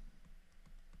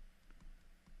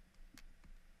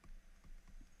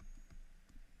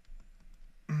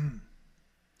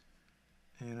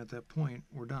 And at that point,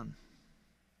 we're done.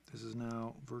 This is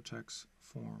now vertex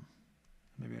form.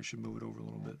 Maybe I should move it over a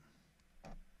little bit.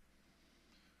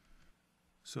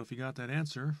 So if you got that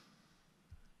answer,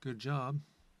 good job.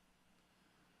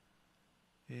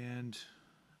 And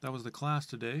that was the class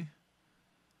today.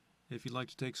 If you'd like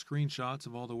to take screenshots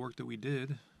of all the work that we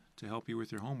did to help you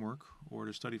with your homework or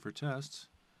to study for tests,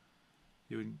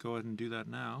 you would go ahead and do that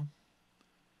now.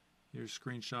 Here's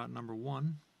screenshot number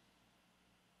 1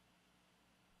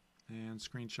 and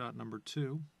screenshot number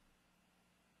 2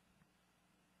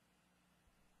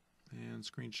 and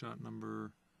screenshot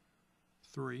number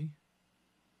 3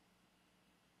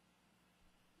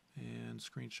 and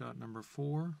screenshot number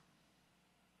 4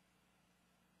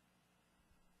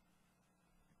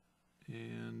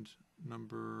 and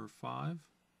number 5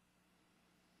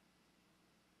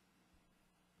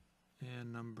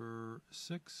 and number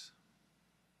 6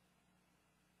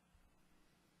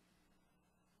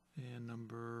 and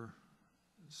number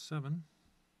 7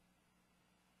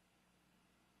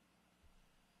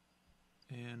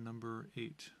 and number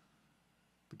 8.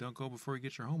 But don't go before you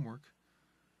get your homework.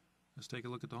 Let's take a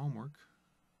look at the homework.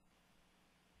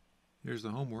 Here's the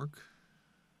homework.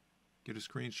 Get a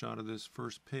screenshot of this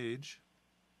first page.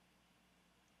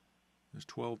 There's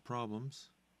 12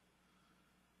 problems.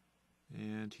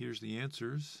 And here's the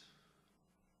answers.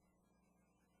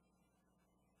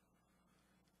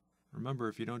 Remember,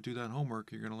 if you don't do that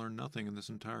homework, you're going to learn nothing in this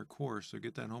entire course. So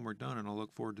get that homework done, and I'll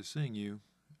look forward to seeing you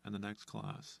in the next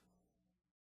class.